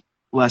good,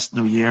 blessed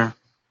new year,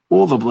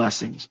 all the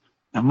blessings.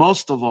 And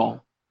most of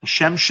all,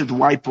 Hashem should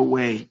wipe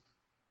away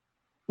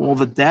all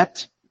the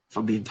debt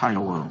from the entire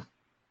world.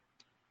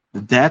 The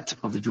debt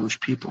of the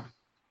Jewish people,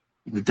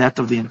 the debt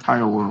of the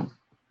entire world,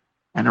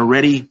 and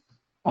already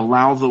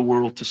allow the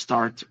world to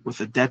start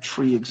with a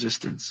debt-free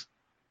existence.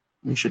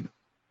 We should,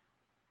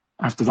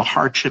 after the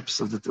hardships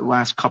of the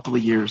last couple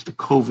of years, the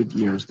COVID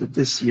years,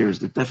 this years,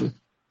 that definitely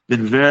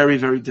been very,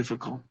 very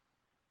difficult.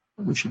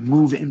 We should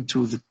move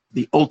into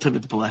the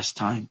ultimate blessed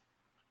time,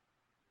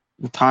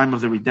 the time of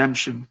the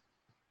redemption,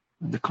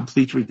 the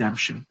complete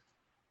redemption.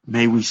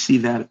 May we see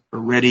that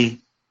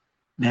already,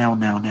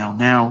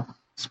 now,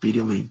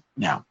 speedily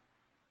now.